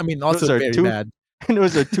good. Wow. I mean, Those also are very two- bad. And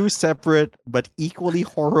those are two separate but equally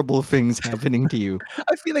horrible things happening to you.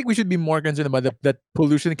 I feel like we should be more concerned about that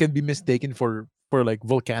pollution can be mistaken for like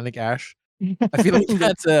volcanic ash. I feel like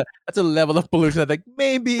that's a level of pollution that like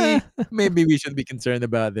maybe we should be concerned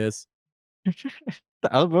about this.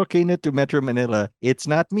 Taal volcano to Metro Manila. It's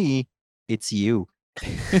not me. It's you.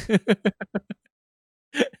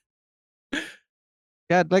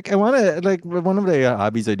 Yeah, like I want to like one of the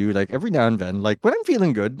hobbies I do like every now and then, like when I'm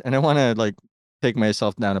feeling good and I want to like take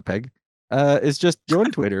myself down a peg, is just go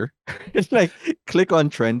on Twitter, just like click on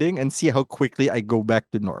trending and see how quickly I go back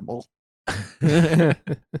to normal.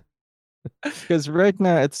 Because right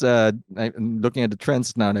now it's I'm looking at the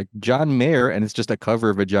trends now, like John Mayer, and it's just a cover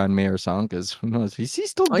of a John Mayer song. Because who knows, is he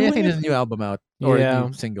still Oh yeah, I doing think it? there's a new album out or a Yeah.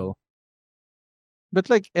 new single. But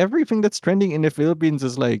like everything that's trending in the Philippines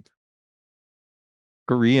is like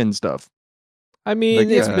Korean stuff. I mean, Like,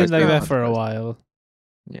 it's yeah, been like yeah, that for a while.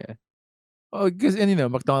 Yeah. Oh, because and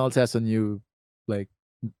McDonald's has a new like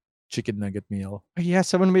chicken nugget meal. Oh, yeah,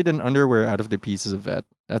 someone made an underwear out of the pieces of that.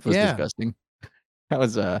 That was Yeah. disgusting. That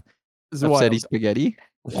was It's upsetty wild. spaghetti.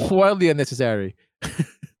 Wildly unnecessary.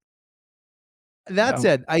 That Yeah.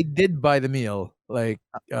 said, I did buy the meal like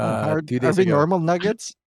Are 2 days they ago. normal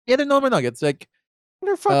nuggets? Yeah, the normal nuggets. Like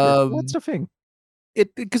They're fuckers. What's the thing?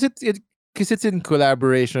 because it's in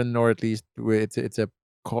collaboration, or at least it's a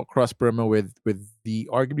cross promo with the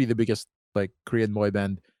arguably the biggest like Korean boy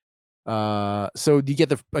band. So you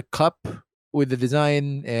get a cup with the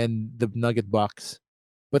design and the nugget box,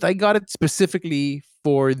 but I got it specifically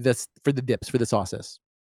for the dips, for the sauces,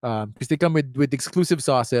 because they come with exclusive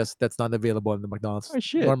sauces that's not available in the McDonald's Oh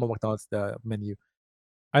shit. normal McDonald's menu.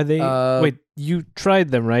 Are they? Uh, Wait, you tried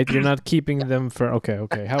them, right? You're not keeping them for. Okay,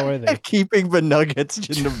 okay. How are they? Keeping the nuggets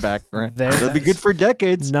in the background. There- That'll be good for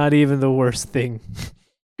decades. Not even the worst thing.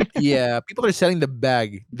 Yeah, people are selling the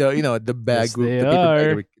bag. The bag. Yes, with they the paper bag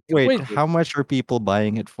are. with- Wait, Wait. how much are people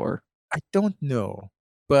buying it for? I don't know,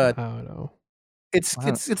 but I don't know. it's Wow.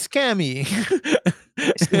 it's scammy.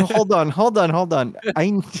 No, hold on.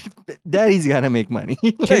 Daddy's gotta make money.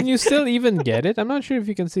 Can you still even get it? I'm not sure if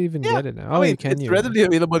you can still even Yeah, get it now. Oh, you can. it's readily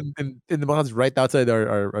available in the McDonald's right outside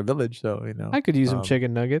our village. So I could use some um,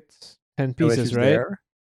 chicken nuggets. 10 no pieces, issues right? there.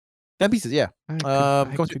 10 pieces, yeah. I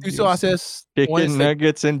Comes with could 2 use- sauces. One Chicken is like,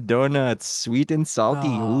 nuggets and donuts, sweet and salty.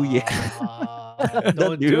 Oh yeah. Ah,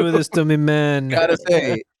 don't Dude. do this to me, man. gotta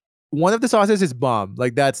say, one of the sauces is bomb.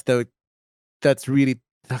 Like that's really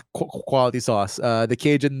the quality sauce. The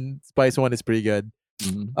Cajun spice one is pretty good.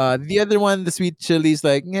 Mhm. The other one, the sweet chili, is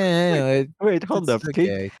like, Wait, hold up.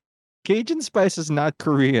 Okay. Cajun spice is not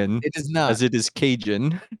Korean, It is not. as it is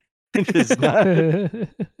Cajun. It is not.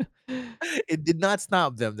 It did not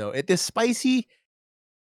stop them though. It is spicy,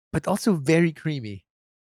 but also very creamy.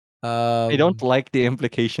 I don't like the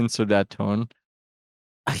implications of that tone.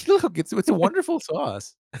 Look. It's a wonderful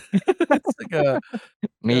sauce. It's like a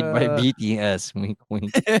Made by Uh, BTS. Wink,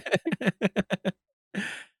 wink.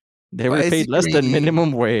 They were Spicy paid less than cream.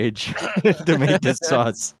 minimum wage to make this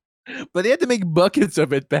sauce. But they had to make buckets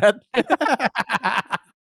of it, Pat.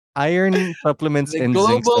 Iron supplements The and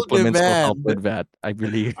zinc global supplements will help demand. with that, I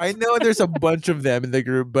believe. I know there's a bunch of them in the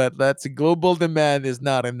group, but that's global demand is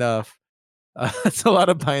not enough. That's a lot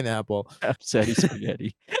of pineapple. Upsetty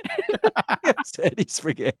spaghetti. Upsetty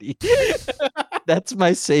spaghetti. That's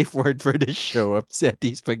my safe word for this show.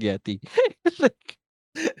 Upsetty spaghetti. Like,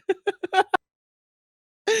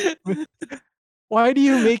 why do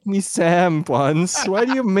you make me Sam, Pons? Why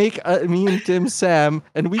do you make me and Tim Sam,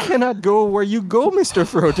 and we cannot go where you go, Mr.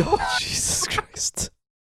 Frodo? Jesus Christ.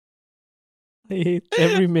 I hate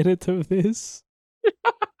every minute of this.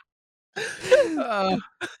 Uh,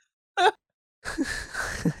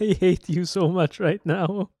 I hate you so much right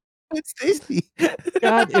now. it's tasty.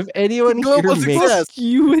 God, if anyone here Global makes success. Fuck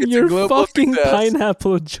you and It's a your global fucking success.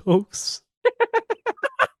 pineapple jokes.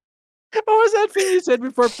 What was that thing you said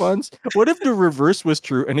before, Pons? What if the reverse was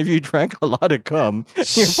true, and if you drank a lot of cum,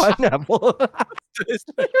 you're pineapple?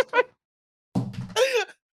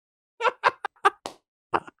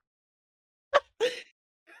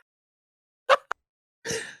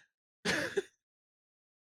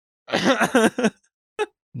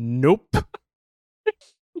 Nope.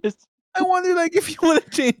 It's- I wonder, like, if you want to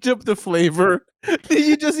change up the flavor, did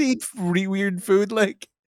you just eat weird food? Like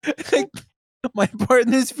my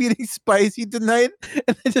partner's feeling spicy tonight,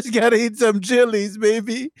 and I just gotta eat some chilies,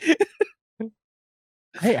 baby.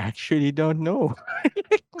 I actually don't know.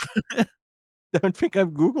 Don't think I've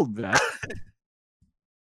Googled that.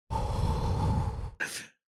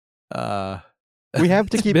 We have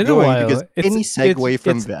to It's keep been a going while. because any segue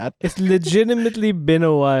from it's that. it's legitimately been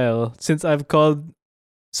a while since I've called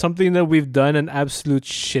something that we've done an absolute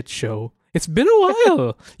shit show. It's been a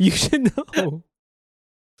while. You should know.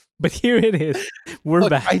 But here it is. We're Look,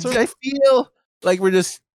 back. I feel like we're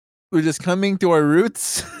just coming to our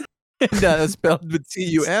roots. That's spelled with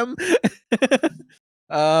cum.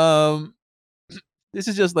 um, this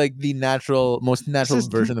is just like the most natural is-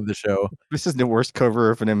 version of the show. This is the worst cover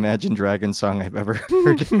of an Imagine Dragon song I've ever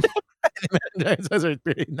heard. Those are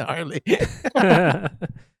pretty gnarly.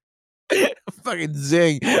 Fucking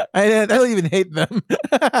zing! I don't even hate them.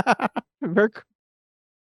 they're,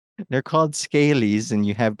 they're called scalies, and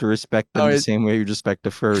you have to respect them Oh, the same way you respect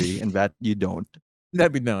a furry, and that you don't.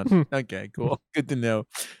 That'd be known. Okay, cool. Good to know.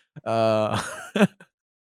 Oh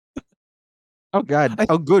God! I-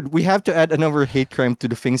 Oh good. We have to add another hate crime to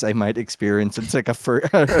the things I might experience. It's like a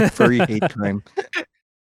furry hate crime.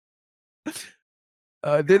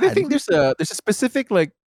 I God. think there's a specific,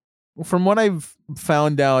 like, from what I've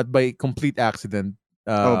found out by complete accident.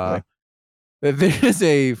 Oh boy. That there is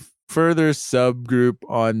a further subgroup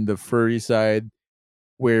on the furry side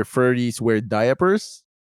where furries wear diapers.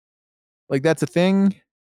 Like, that's a thing.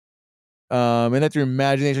 And let your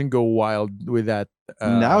imagination go wild with that.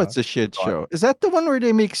 Now it's a shit thought. show. Is that the one where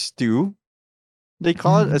they make stew? They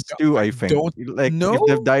call it a stew, I think. don't Like if know.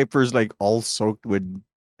 the diaper's like all soaked with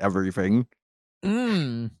everything.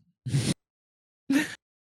 Mm.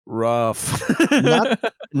 Rough.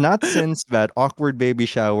 Not since that awkward baby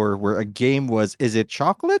shower where a game was, is it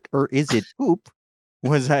chocolate or is it poop?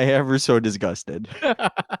 Was I ever so disgusted.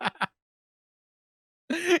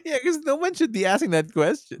 Yeah, because no one should be asking that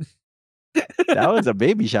question. That was a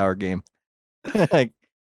baby shower game. Like,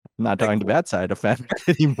 I'm not talking the bad side of family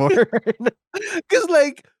anymore. Because,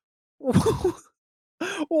 like,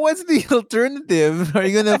 what's the alternative? Are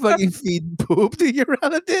you gonna fucking feed poop to your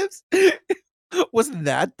relatives? Was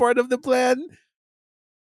that part of the plan?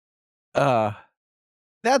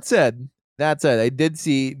 That said, I did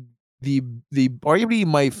see the arguably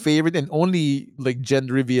my favorite and only, like,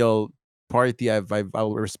 gender reveal party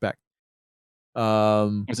I'll respect.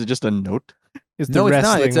 Is it just a note? It's the No, it's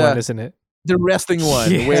not. wrestling It's one, isn't it? the wrestling one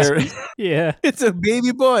Yeah. where Yeah. it's a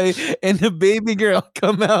baby boy and a baby girl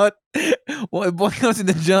come out. Well, a boy comes in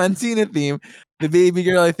the John Cena theme. The baby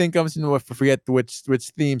girl, I think, comes in, I forget which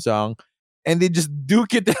theme song, and they just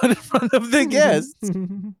duke it down in front of the guests.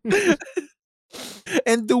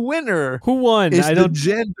 And the winner Who won? is I the don't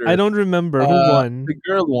gender. I don't remember who won. The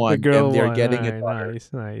girl won. The girl and they're won. getting it Alright,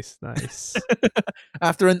 nice.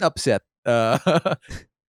 after an upset.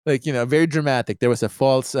 Like, very dramatic. There was a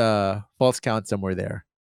false count somewhere there.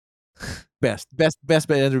 Best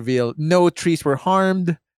reveal. No trees were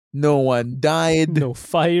harmed. No one died. No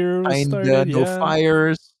fire was started. No yeah.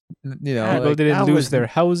 fires. Yeah, People like, didn't that lose was- their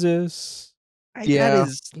houses. Yeah. That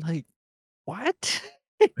is like, what?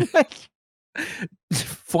 Like,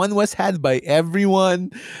 fun was had by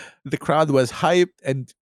everyone. The crowd was hyped,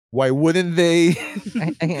 and why wouldn't they?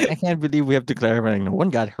 I can't believe we have to clarify. No one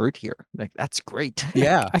got hurt here. Like, that's great.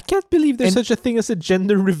 Yeah, I can't believe there's And- such a thing as a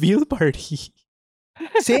gender reveal party.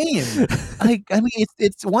 same. Like, I mean,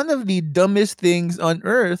 it's one of the dumbest things on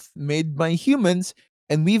earth made by humans,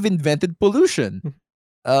 and we've invented pollution.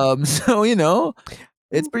 So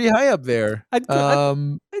it's pretty high up there. I'd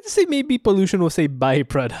say maybe pollution was a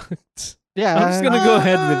byproduct. Yeah. I'm just gonna go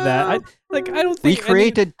ahead with that. I don't We think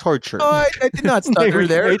created torture. Oh, I did not stutter We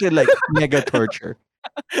there. created like mega torture.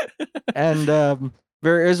 And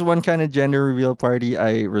there is one kind of gender reveal party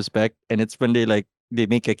I respect, and it's when they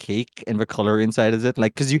make a cake and the color inside is it,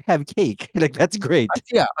 like, because you have cake. Like, that's great.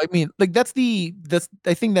 Yeah, I mean, like, I think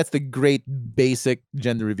that's the great basic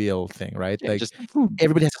gender reveal thing, right? Yeah, Like, just food.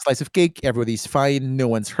 everybody has a slice of cake, everybody's fine, no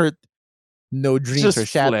one's hurt, no It's dreams are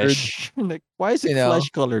just shattered. flesh. Like, why is it You know. flesh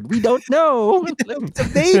colored? We don't know. It's a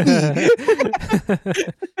baby.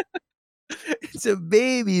 It's a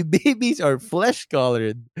baby. Babies are flesh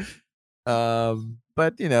colored.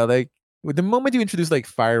 But like, with the moment you introduce, like,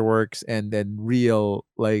 fireworks and then real,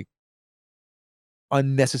 like,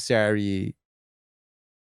 unnecessary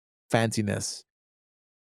fanciness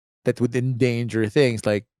that would endanger things,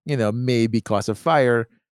 like, maybe cause a fire,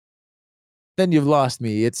 then you've lost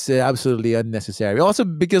me. It's absolutely unnecessary. Also,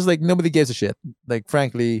 because like nobody gives a shit. Like,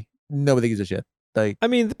 frankly, nobody gives a shit. Like, I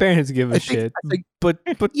mean, the parents give a I think, shit, I think, but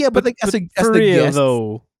yeah, but like as for the real guest,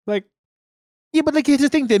 though, like yeah, but like here's the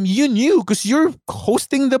thing, them you knew because you're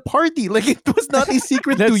hosting the party. Like it was not a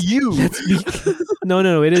secret to let's you. let's be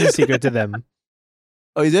no, it is a secret to them.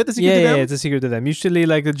 Oh, is that the secret Yeah, to yeah, them? it's a secret to them. Usually,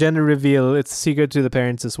 like the gender reveal, it's a secret to the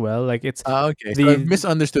parents as well. Like it's Okay. So the I've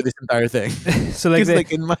misunderstood this entire thing. so like Because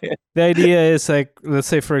like in my head. the idea is like, let's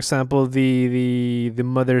say for example, the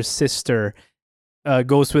mother's sister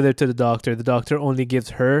goes with her to the doctor. The doctor only gives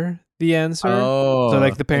her the answer. Oh, So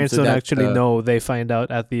like the and parents so don't that's, actually know. They find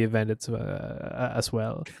out at the event as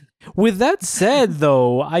well. With that said,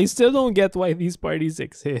 though, I still don't get why these parties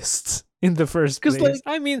exist in the first 'Cause, place.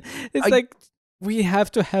 like, I mean, it's I- like we have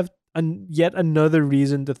to have yet another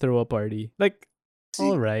reason to throw a party. Like, See,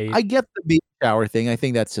 all right. I get the baby shower thing. I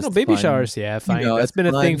think that's just No, baby fun. showers, yeah, fine. know, That's it's been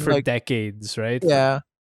a thing fun, for like- decades, right? Yeah.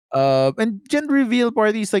 And gender reveal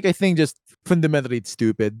parties, like I think just fundamentally it's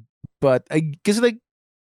stupid. But I guess like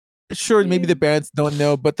sure, maybe the parents don't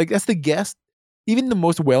know, but like as the guest, even the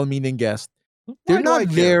most well-meaning guest, they're Why do I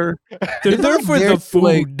not care? there. They're there not for there the to,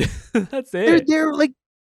 like- food. That's They're it. there like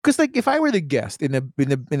because like if I were the guest in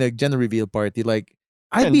a gender reveal party, like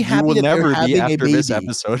I'd And be you happy will that they're never be having a after baby. this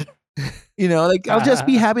episode. You know, like I'll just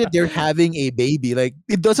be happy that they're having a baby. Like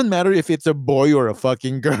it doesn't matter if it's a boy or a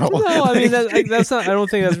fucking girl. No, I mean Like, that's not. I don't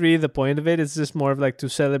think that's really the point of it. It's just more of like to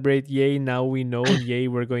celebrate. Yay! Now we know. And yay!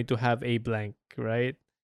 We're going to have a blank, right?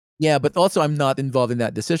 yeah, but also I'm not involved in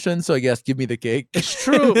that decision, so I guess give me the cake. It's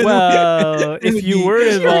true. Well, if you were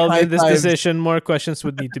involved in this High fives. decision, more questions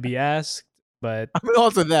would need to be asked. But I mean,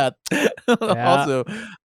 also that. Also,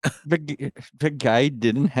 The guy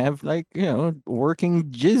didn't have like, working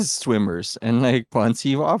jizz swimmers, and like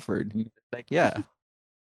Ponzi offered. He was like, yeah.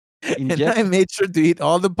 and Inject- I made sure to eat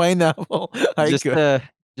all the pineapple I just could.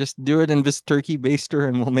 just do it in this turkey baster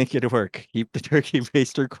and we'll make it work. Keep the turkey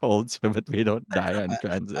baster cold so that we don't die on I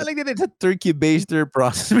transit. like that it's a turkey baster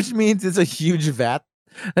process, which means it's a huge vat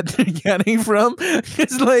that they're getting from.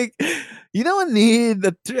 It's like you don't need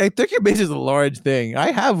a turkey baster is a large thing. I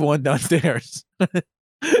have one downstairs.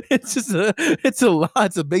 It's just it's a lot.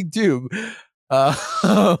 It's a big tube.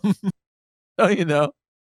 So you know,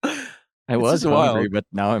 I it's was just hungry, wild. but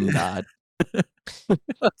now I'm not.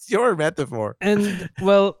 That's your metaphor. and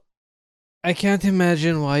well, I can't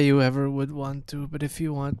imagine why you ever would want to. But if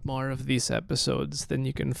you want more of these episodes, then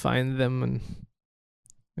you can find them, and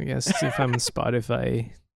I guess if I'm on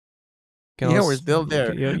Spotify. Yeah, we're still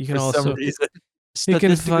there You can for also some reason. you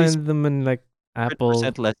can Statistically, find them in like Apple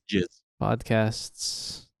 100% less jizz.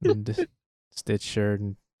 podcasts and Stitcher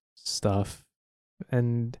and stuff.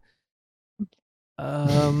 And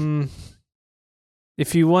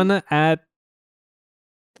if you wanna add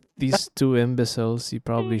these two imbeciles, you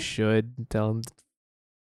probably should tell them.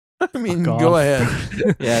 I mean, Fuck go off.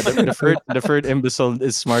 ahead. Yeah, the third imbecile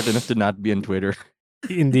is smart enough to not be on Twitter.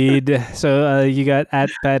 Indeed. So you got at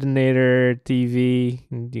Patinator TV,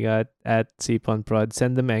 and you got at CPonProd.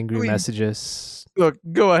 Send them angry I mean, messages. Look,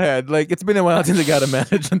 go ahead. Like it's been a while since I got a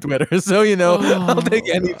message on Twitter, so you know I'll take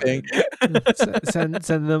Oh, anything. send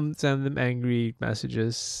them angry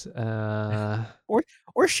messages.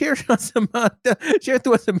 Or share us about share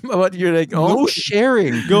to us about your like No own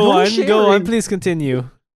sharing. Go No on, sharing. please continue.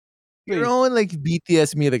 your own like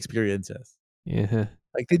BTS meal experiences. Yeah.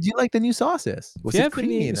 Like, did you like the new sauces? Was If you it have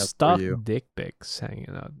creamy any enough stock for you? dick pics hanging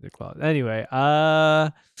out in the closet. Anyway,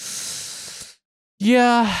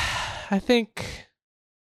 yeah,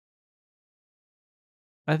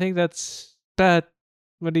 I think that's that.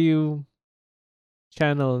 What do you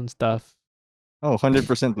channel and stuff? Oh,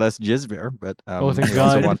 100% less jizz there, but Oh, thank I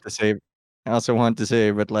also God. want to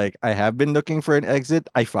say, but like I have been looking for an exit.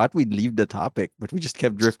 I thought we'd leave the topic, but we just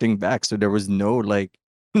kept drifting back, so there was no like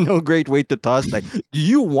no great way to toss. Like, do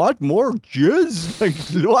you want more jizz? Like,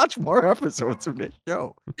 watch more episodes of this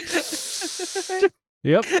show.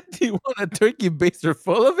 Yep. Do you want a turkey baster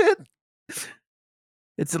full of it?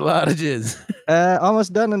 It's a lot of jizz.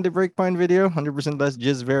 Almost done on the Breakpoint video. 100% less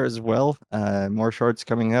jizz there as well. More shorts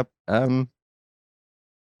coming up.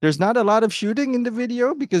 There's not a lot of shooting in the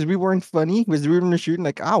video because we weren't funny. We were shooting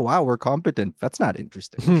like, oh wow, we're competent. That's not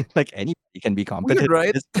interesting. Like anybody can be competent,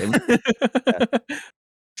 right? in this game.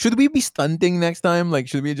 Should we be stunting next time? Like,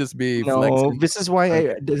 should we just be No, flexing? this is why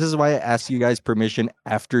I asked you guys permission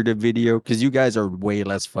after the video because you guys are way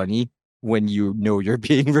less funny when you know you're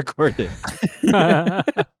being recorded.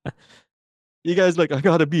 You guys like, I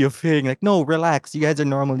gotta be a thing. Like, no, relax. You guys are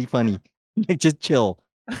normally funny. Like, just chill.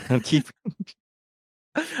 And keep.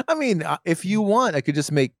 I mean, if you want, I could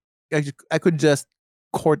just make. I could just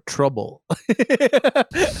court trouble. Gonna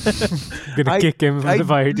I- kick him from I the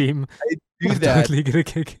fire team. do I'm that totally gonna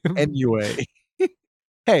kick him. anyway.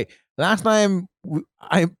 Hey, last time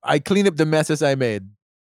I cleaned up the messes I made.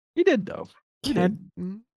 He did though. He did.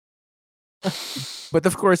 Can't- But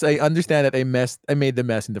of course, I understand that I made the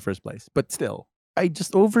mess in the first place. But still, I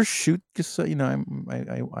just overshoot because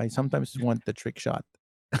I sometimes want the trick shot.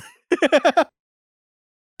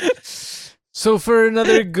 So for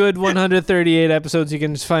another good 138 episodes, you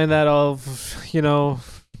can just find that all,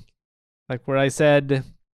 like where I said,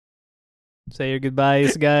 say your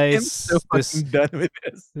goodbyes, I'm guys. so This fucking done with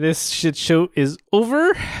this. this shit show is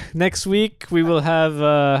over. Next week we will have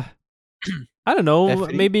I don't know,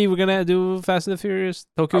 F8? maybe we're gonna do Fast and the Furious,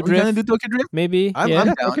 Tokyo Are we gonna Drift. do Tokyo Drift? Maybe. I'm yeah.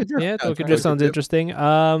 down. Tokyo Drift. Yeah, Down Tokyo for Drift sounds Drift.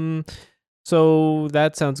 interesting. So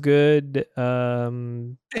that sounds good.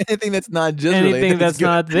 Anything that's not just Anything related is that's good.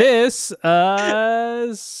 not this.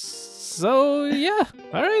 So yeah.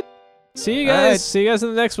 All right. See you All guys. right. See you guys in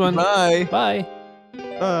the next one. Bye. Bye.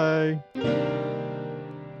 Bye.